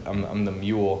I'm the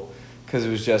mule. Because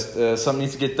it was just, something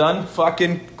needs to get done.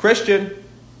 Fucking Christian.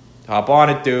 Hop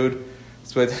on it, dude.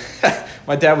 But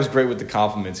my dad was great with the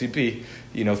compliments. He'd be,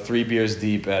 3 beers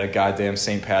deep at a goddamn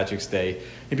St. Patrick's Day.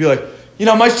 He'd be like,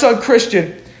 my son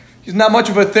Christian, he's not much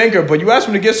of a thinker, but you ask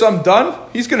him to get something done,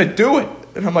 he's going to do it.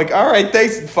 And I'm like, all right,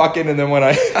 thanks, fucking. And then when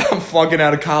I'm flunking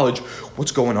out of college,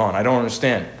 what's going on? I don't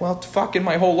understand. Well, fucking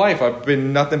my whole life, I've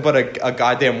been nothing but a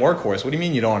goddamn workhorse. What do you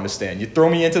mean you don't understand? You throw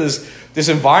me into this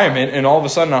environment, and all of a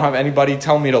sudden I don't have anybody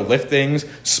tell me to lift things,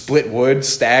 split wood,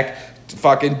 stack,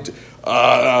 fucking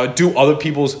do other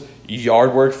people's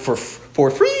yard work for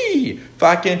free.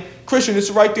 Fucking Christian, it's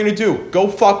the right thing to do. Go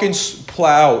fucking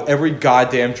plow every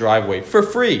goddamn driveway for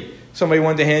free. Somebody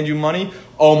wanted to hand you money.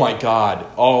 Oh my God,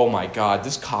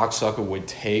 this cocksucker would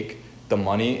take the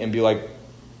money and be like,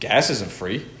 gas isn't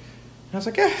free. And I was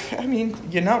like,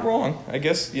 you're not wrong. I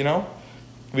guess,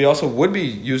 we also would be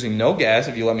using no gas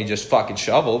if you let me just fucking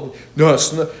shovel. No,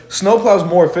 snowplow's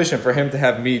more efficient for him to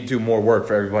have me do more work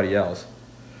for everybody else.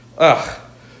 Ugh,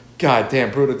 God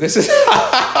damn, brutal. This is,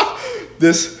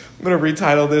 I'm going to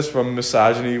retitle this from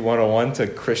Misogyny 101 to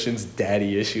Christian's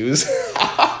Daddy Issues.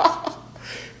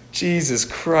 Jesus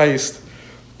Christ.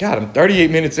 God, I'm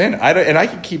 38 minutes in, and I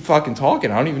can keep fucking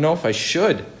talking. I don't even know if I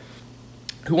should.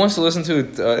 Who wants to listen to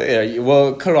it?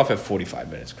 Well, cut it off at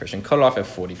 45 minutes, Christian. Cut it off at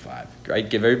 45, right?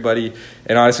 Give everybody,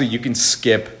 and honestly, you can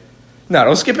skip. No,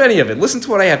 don't skip any of it. Listen to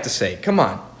what I have to say. Come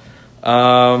on.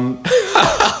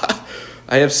 I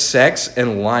have sex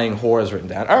and lying whores written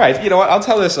down. All right, you know what? I'll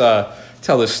tell this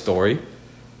story.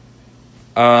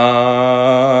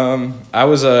 I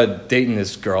was dating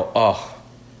this girl. Oh,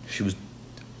 she was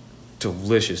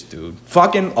delicious, dude.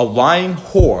 Fucking a lying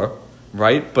whore,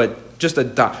 right? But just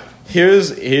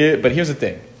here's the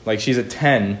thing. Like, she's a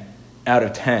 10 out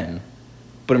of 10,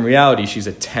 but in reality, she's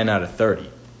a 10 out of 30.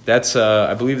 That's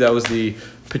I believe that was the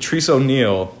Patrice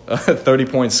O'Neal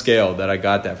 30-point scale that I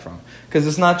got that from. Because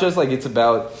it's not just like it's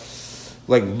about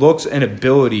like looks and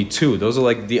ability too. Those are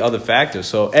like the other factors.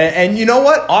 So and you know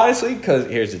what? Honestly,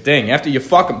 because here's the thing: after you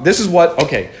fuck them, this is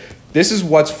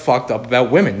what's fucked up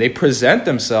about women. They present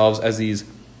themselves as these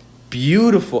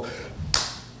beautiful.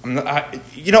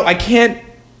 I can't.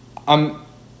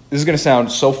 This is gonna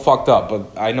sound so fucked up,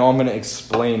 but I know I'm gonna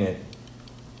explain it.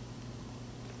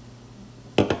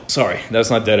 Sorry, that's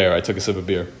not dead air. I took a sip of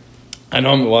beer. I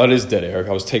know. Well, it is dead air.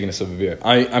 I was taking a sip of beer.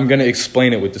 I'm gonna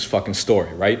explain it with this fucking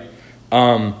story, right?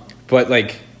 But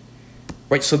like,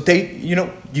 right? So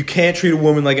you can't treat a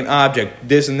woman like an object,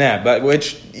 this and that, but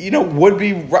which would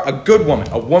be a good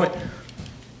woman, a woman.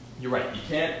 You're right. You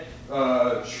can't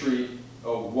treat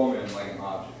a woman like an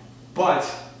object.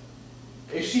 But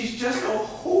if she's just a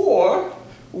whore,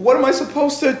 what am I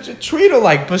supposed to treat her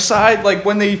like? Besides, like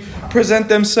when they present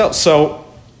themselves. So,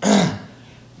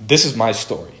 this is my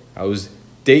story. I was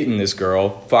dating this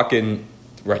girl, fucking,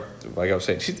 right, like I was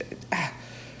saying, she's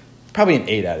probably an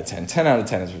 8 out of 10. 10 out of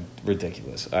 10 is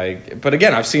ridiculous. But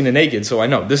again, I've seen her naked, so I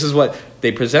know. This is what,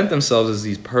 they present themselves as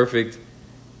these perfect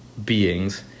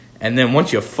beings, and then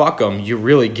once you fuck them, you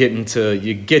really get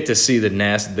to see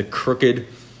the crooked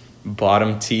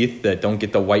bottom teeth that don't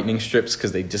get the whitening strips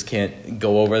because they just can't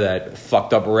go over that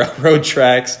fucked up railroad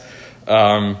tracks.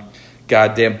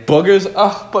 Goddamn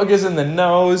boogers in the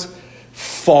nose,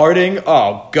 farting.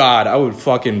 Oh God, I would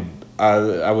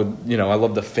I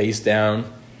love the face down.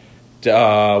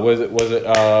 Was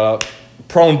it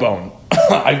prone bone?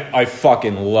 I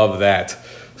fucking love that.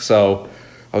 So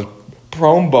I was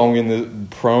prone boning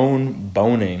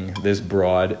this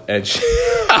broad, and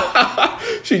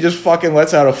she just fucking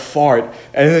lets out a fart,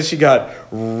 and then she got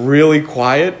really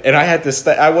quiet, and I had to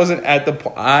I wasn't at the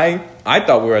point. I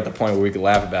thought we were at the point where we could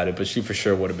laugh about it, but she for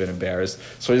sure would have been embarrassed.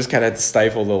 So I just kind of had to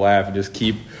stifle the laugh and just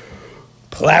keep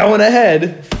plowing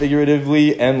ahead,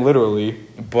 figuratively and literally.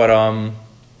 But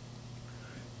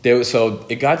so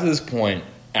it got to this point.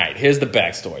 All right, here's the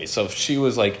backstory. So she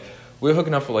was like, we were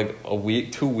hooking up for like a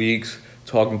week, 2 weeks,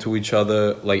 talking to each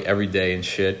other like every day and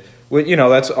shit. Well,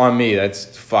 that's on me. That's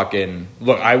fucking.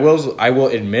 Look, I will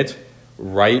admit,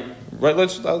 right.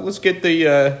 Let's get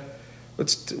the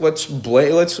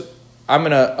I'm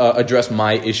gonna address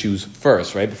my issues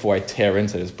first, right, before I tear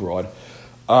into this broad.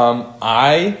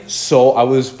 I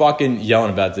was fucking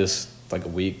yelling about this like a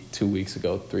week, 2 weeks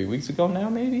ago, 3 weeks ago now,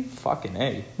 maybe. Fucking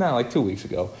A. No, like 2 weeks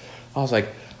ago. I was like,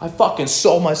 I fucking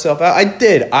sold myself out. I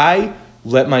did. I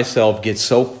let myself get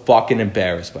so fucking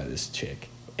embarrassed by this chick.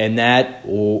 And that's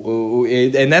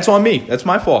on me. That's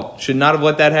my fault. Should not have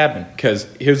let that happen. Because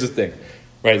here's the thing.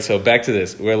 Right, so back to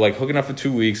this. We're like hooking up for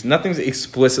 2 weeks. Nothing's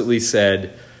explicitly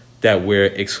said that we're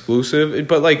exclusive.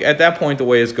 But like at that point, the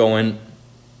way it's going,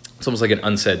 it's almost like an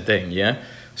unsaid thing, yeah?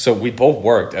 So we both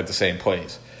worked at the same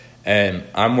place. And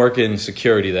I'm working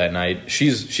security that night.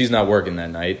 She's not working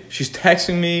that night. She's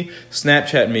texting me,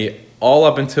 Snapchatting me all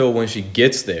up until when she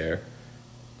gets there.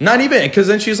 Not even, because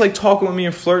then she's like talking with me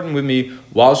and flirting with me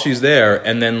while she's there.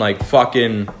 And then like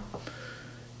fucking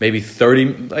maybe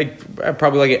 30, like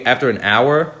probably like after an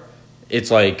hour, it's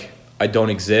like I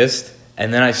don't exist.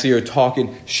 And then I see her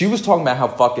talking. She was talking about how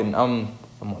fucking, I'm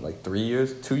what, like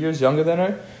 2 years younger than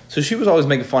her. So she was always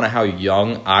making fun of how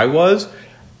young I was.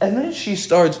 And then she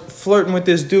starts flirting with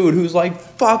this dude who's like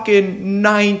fucking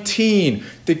 19.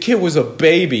 The kid was a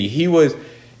baby.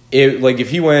 If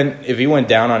he went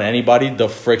down on anybody, the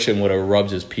friction would have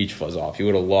rubbed his peach fuzz off. He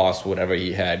would have lost whatever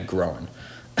he had growing.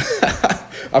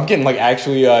 I'm getting like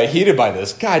actually heated by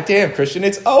this. God damn, Christian,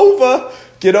 it's over.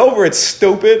 Get over it,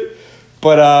 stupid.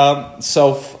 But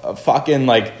fucking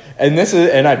like, and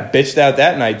I bitched out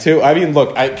that night too. I mean,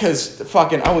 look,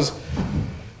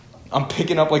 I'm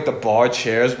picking up like the bar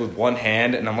chairs with one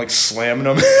hand and I'm like slamming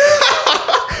them.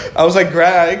 I was like,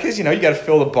 because you got to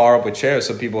fill the bar up with chairs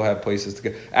so people have places to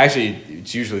go. Actually,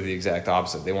 it's usually the exact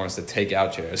opposite. They want us to take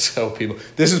out chairs. So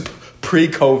this is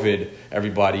pre-COVID,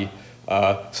 everybody.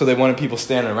 So they wanted people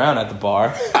standing around at the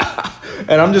bar.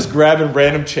 And I'm just grabbing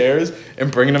random chairs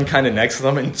and bringing them kind of next to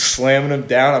them and slamming them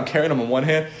down. I'm carrying them in one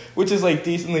hand, which is like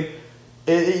decently,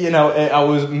 I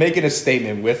was making a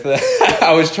statement with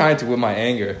I was trying to with my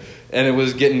anger. And it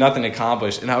was getting nothing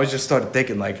accomplished. And I was just started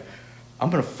thinking, like, I'm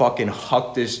going to fucking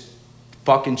huck this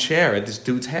fucking chair at this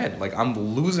dude's head. Like,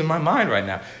 I'm losing my mind right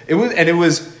now.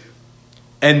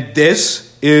 And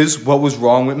this is what was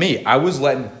wrong with me. I was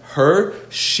letting her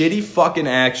shitty fucking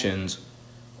actions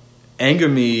anger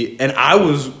me. And I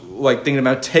was, like, thinking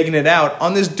about taking it out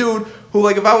on this dude who,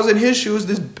 like, if I was in his shoes,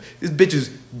 this bitch is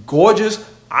gorgeous.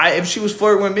 If she was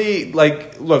flirting with me,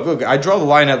 like, look, I draw the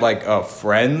line at, like,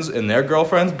 friends and their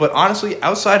girlfriends. But honestly,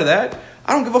 outside of that,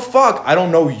 I don't give a fuck. I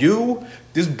don't know you.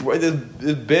 This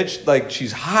bitch, like,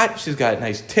 she's hot. She's got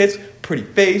nice tits, pretty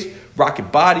face,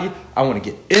 rocket body. I want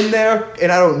to get in there,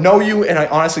 and I don't know you, and I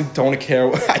honestly don't care.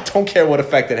 I don't care what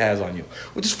effect it has on you,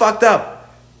 which is fucked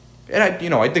up. And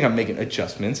I think I'm making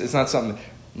adjustments. It's not something.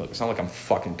 Look, it's not like I'm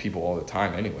fucking people all the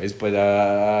time, anyways. But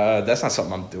that's not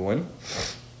something I'm doing.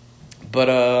 But,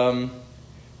 oh,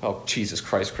 Jesus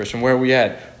Christ, Christian, where are we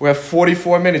at? We're at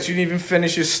 44 minutes. You didn't even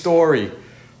finish your story.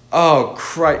 Oh,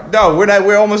 Christ. No,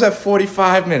 we're almost at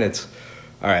 45 minutes.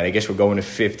 All right, I guess we're going to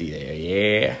 50 there.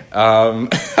 Yeah.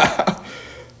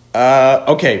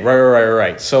 Okay,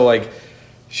 right. So, like,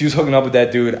 she was hooking up with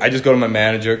that dude. I just go to my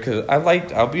manager because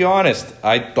I'll be honest,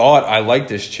 I thought I liked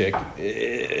this chick.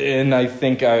 And I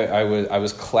think I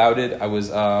was clouded. I was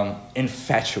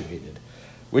infatuated.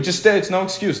 Which is still, it's no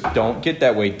excuse. Don't get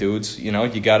that way, dudes. You know,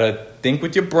 you got to think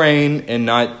with your brain and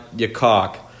not your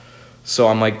cock. So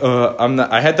I'm like,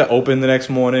 I had to open the next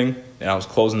morning. And I was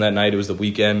closing that night. It was the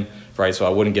weekend, right? So I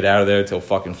wouldn't get out of there till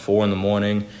fucking 4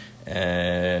 a.m.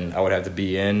 And I would have to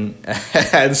be in.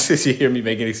 You hear me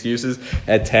making excuses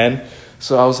at 10.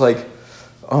 So I was like,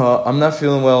 I'm not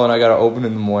feeling well and I got to open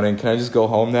in the morning. Can I just go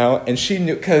home now? And she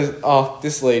knew, because,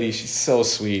 this lady, she's so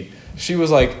sweet. She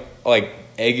was like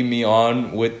egging me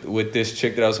on with this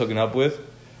chick that I was hooking up with.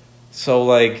 So,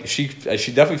 like, she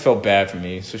definitely felt bad for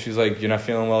me. So she was like, you're not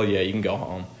feeling well? Yeah, you can go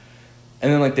home.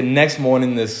 And then, like, the next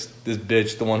morning, this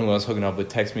bitch, the one who I was hooking up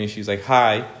with, texted me. She's like,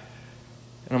 hi. And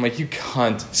I'm like, you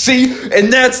cunt. See?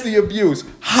 And that's the abuse.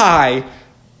 Hi.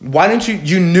 Why didn't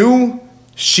she knew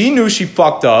she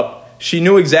fucked up. She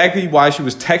knew exactly why she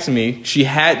was texting me. She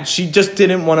just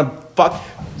didn't want to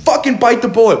fucking bite the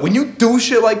bullet. When you do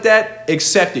shit like that,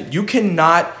 accept it. You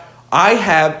cannot. I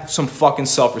have some fucking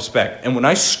self-respect. And when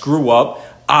I screw up,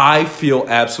 I feel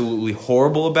absolutely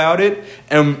horrible about it.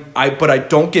 But I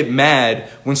don't get mad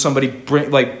when somebody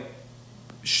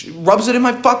rubs it in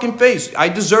my fucking face. I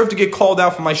deserve to get called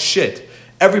out for my shit.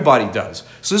 Everybody does.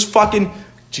 So this fucking,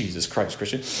 Jesus Christ,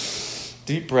 Christian.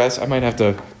 Deep breaths. I might have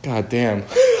to, goddamn.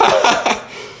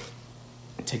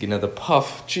 Take another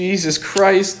puff. Jesus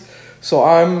Christ. So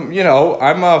I was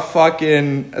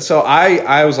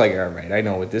like, all right, I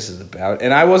know what this is about.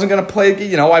 And I wasn't going to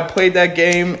play, I played that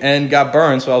game and got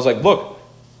burned. So I was like, look,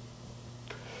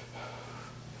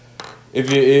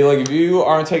 if you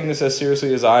aren't taking this as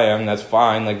seriously as I am, that's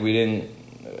fine. Like,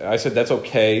 I said, that's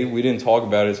okay. We didn't talk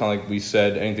about it. It's not like we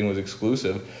said anything was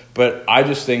exclusive. But I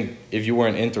just think if you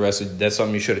weren't interested, that's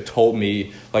something you should have told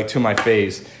me, like, to my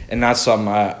face, and not something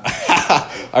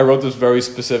I wrote this very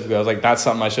specifically. I was like, that's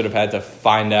something I should have had to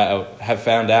found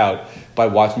out by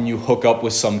watching you hook up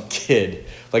with some kid.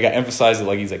 Like, I emphasized it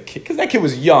like he's a kid, because that kid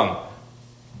was young.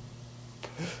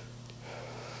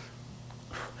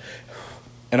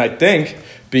 And I think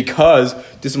because,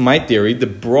 this is my theory, the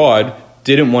broad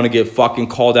didn't want to get fucking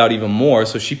called out even more,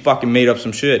 so she fucking made up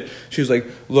some shit. She was like,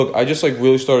 look, I just, like,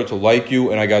 really started to like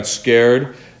you, and I got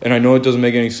scared, and I know it doesn't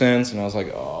make any sense. And I was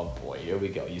like, oh, boy, here we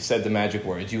go. You said the magic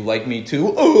words. You like me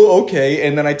too? Oh, okay.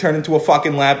 And then I turned into a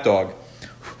fucking lapdog.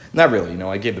 Not really,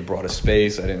 I gave the broad a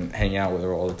space. I didn't hang out with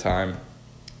her all the time.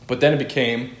 But then it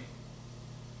became...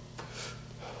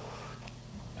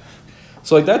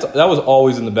 So, like, that was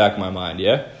always in the back of my mind,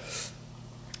 yeah?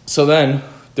 So then,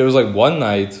 there was, like, one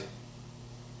night...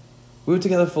 We were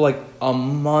together for, like, a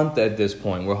month at this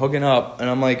point. We're hooking up, and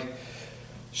I'm like...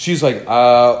 She's like,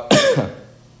 fuck,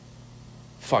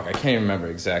 I can't even remember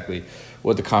exactly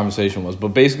what the conversation was. But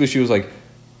basically, she was like,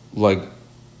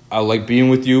 I like being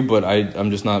with you, but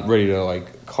I'm just not ready to,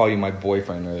 like, call you my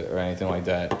boyfriend or anything like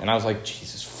that. And I was like,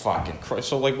 Jesus fucking Christ.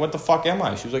 So, like, what the fuck am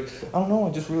I? She was like, I don't know, I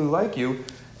just really like you.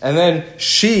 And then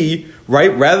she,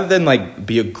 right, rather than, like,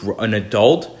 be an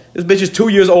adult... This bitch is 2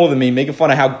 years older than me, making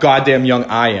fun of how goddamn young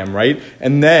I am, right?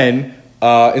 And then,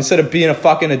 instead of being a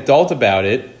fucking adult about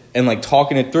it and, like,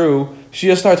 talking it through, she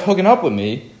just starts hooking up with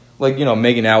me, like,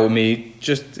 making out with me,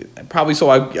 just probably so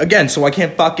I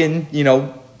can't fucking,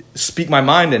 speak my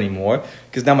mind anymore,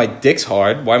 because now my dick's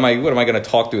hard. What am I going to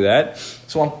talk through that?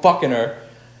 So I'm fucking her,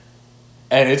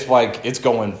 and it's like, it's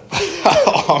going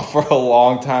on for a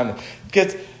long time.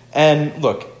 And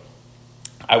look,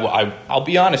 I'll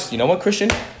be honest. You know what, Christian?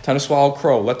 Time to swallow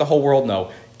crow. Let the whole world know.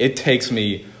 It takes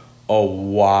me a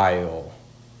while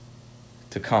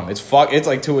to come. It's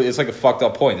like a fucked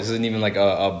up point. This isn't even like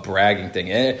a bragging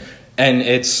thing. And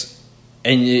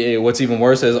what's even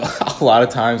worse is a lot of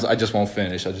times I just won't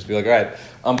finish. I'll just be like, all right,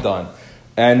 I'm done.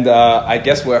 And I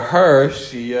guess with her,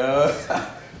 she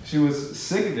was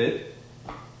sick of it.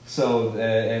 So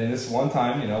and this one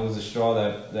time, was the straw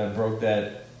that broke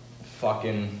that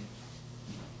fucking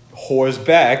whore's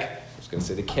back. I was gonna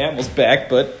say the camel's back,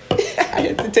 but I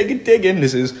had to take a dig in.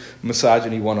 This is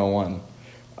Misogyny 101.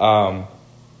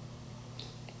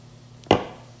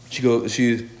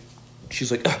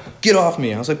 She's like, get off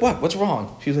me. I was like, what? What's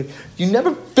wrong? She's like, you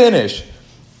never finish.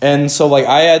 And so, like,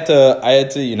 I had to,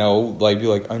 be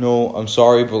like, I know, I'm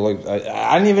sorry, but, like,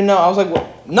 I didn't even know. I was like,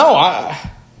 well, no,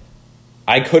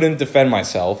 I couldn't defend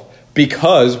myself,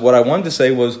 because what I wanted to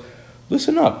say was,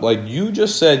 listen up. Like, you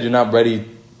just said you're not ready.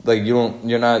 Like,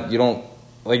 you're not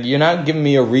giving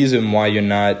me a reason why you're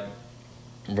not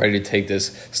ready to take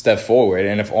this step forward.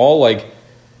 And if all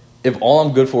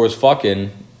I'm good for is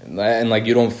fucking, and like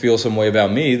you don't feel some way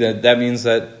about me, then that means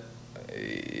that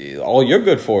all you're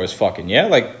good for is fucking. Yeah,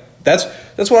 like that's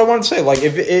what I wanted to say. Like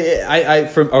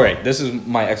if all right, this is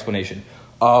my explanation.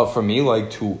 For me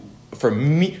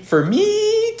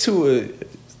to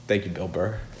thank you, Bill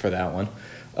Burr, for that one.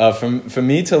 For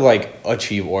me to like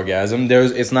achieve orgasm,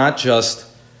 it's not just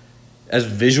as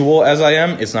visual as I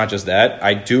am. It's not just that.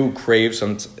 I do crave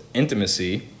some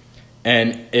intimacy,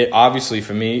 and it obviously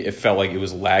for me it felt like it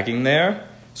was lacking there.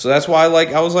 So that's why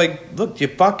I was like, look, you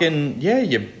fucking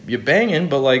you're banging,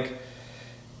 but like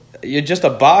you're just a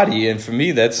body, and for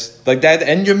me that's like that.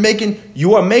 And you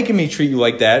are making me treat you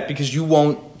like that because you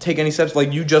won't take any steps.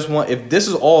 Like you just want. If this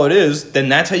is all it is, then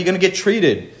that's how you're gonna get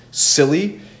treated,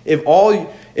 silly. If all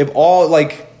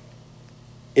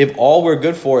we're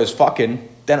good for is fucking,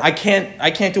 then I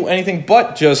can't do anything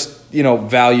but just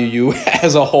value you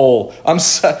as a whole.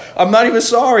 I'm not even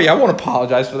sorry. I won't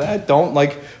apologize for that. Don't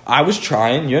I was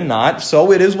trying. You're not.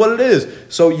 So it is what it is.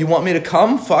 So you want me to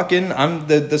come? Fucking.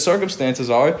 The circumstances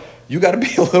are you got to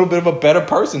be a little bit of a better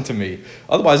person to me.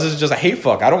 Otherwise, this is just a hate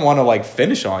fuck. I don't want to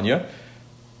finish on you.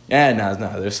 Yeah,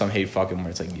 no. There's some hate fucking where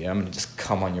it's like, yeah, I'm gonna just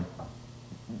come on your.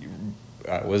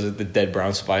 Was it the dead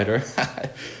brown spider?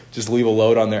 Just leave a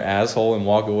load on their asshole and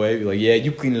walk away. Be like, yeah,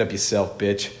 you clean it up yourself,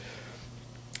 bitch.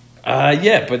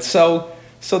 Yeah, but so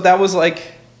that was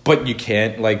but you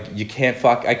can't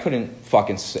fuck. I couldn't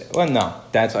fucking say. Well, no,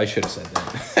 I should have said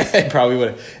that. I probably would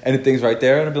have ended things right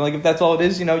there, and I'd be like, if that's all it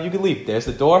is, you could leave. There's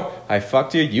the door. I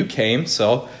fucked you. You came,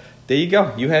 so there you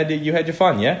go. You had your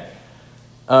fun, yeah.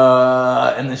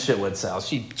 And this shit went south.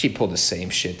 She pulled the same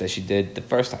shit that she did the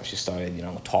first time she started,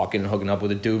 talking and hooking up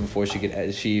with a dude before she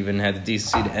even had the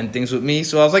decency to end things with me.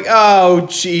 So I was like, oh,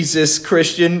 Jesus,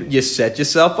 Christian, you set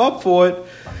yourself up for it.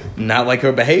 Not like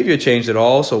her behavior changed at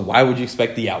all, so why would you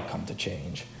expect the outcome to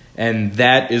change? And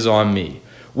that is on me.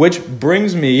 Which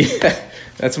brings me,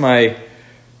 that's my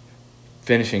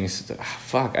finishing,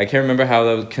 fuck, I can't remember how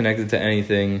that was connected to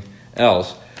anything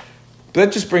else. But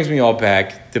that just brings me all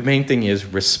back. The main thing is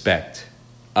respect.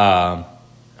 I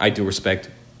do respect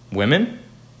women,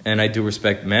 and I do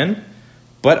respect men,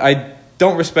 but I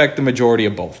don't respect the majority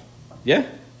of both. Yeah?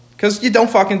 Because you don't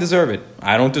fucking deserve it.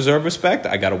 I don't deserve respect.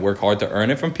 I got to work hard to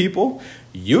earn it from people.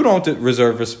 You don't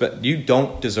deserve respect. You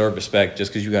don't deserve respect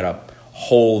just because you got a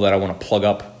hole that I want to plug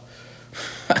up.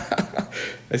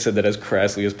 I said that as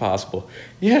crassly as possible.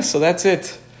 Yeah, so that's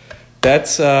it.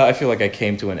 That's I feel like I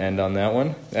came to an end on that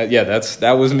one.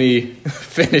 That was me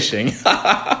finishing.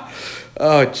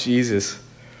 Oh, Jesus.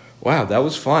 Wow, that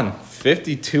was fun.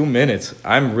 52 minutes.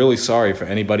 I'm really sorry for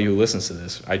anybody who listens to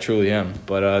this. I truly am.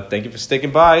 But thank you for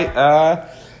sticking by.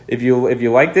 If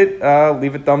you liked it,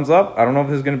 leave a thumbs up. I don't know if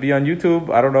this is going to be on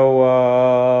YouTube. I don't know.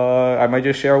 I might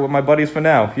just share it with my buddies for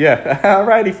now. Yeah.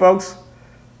 Alrighty, folks.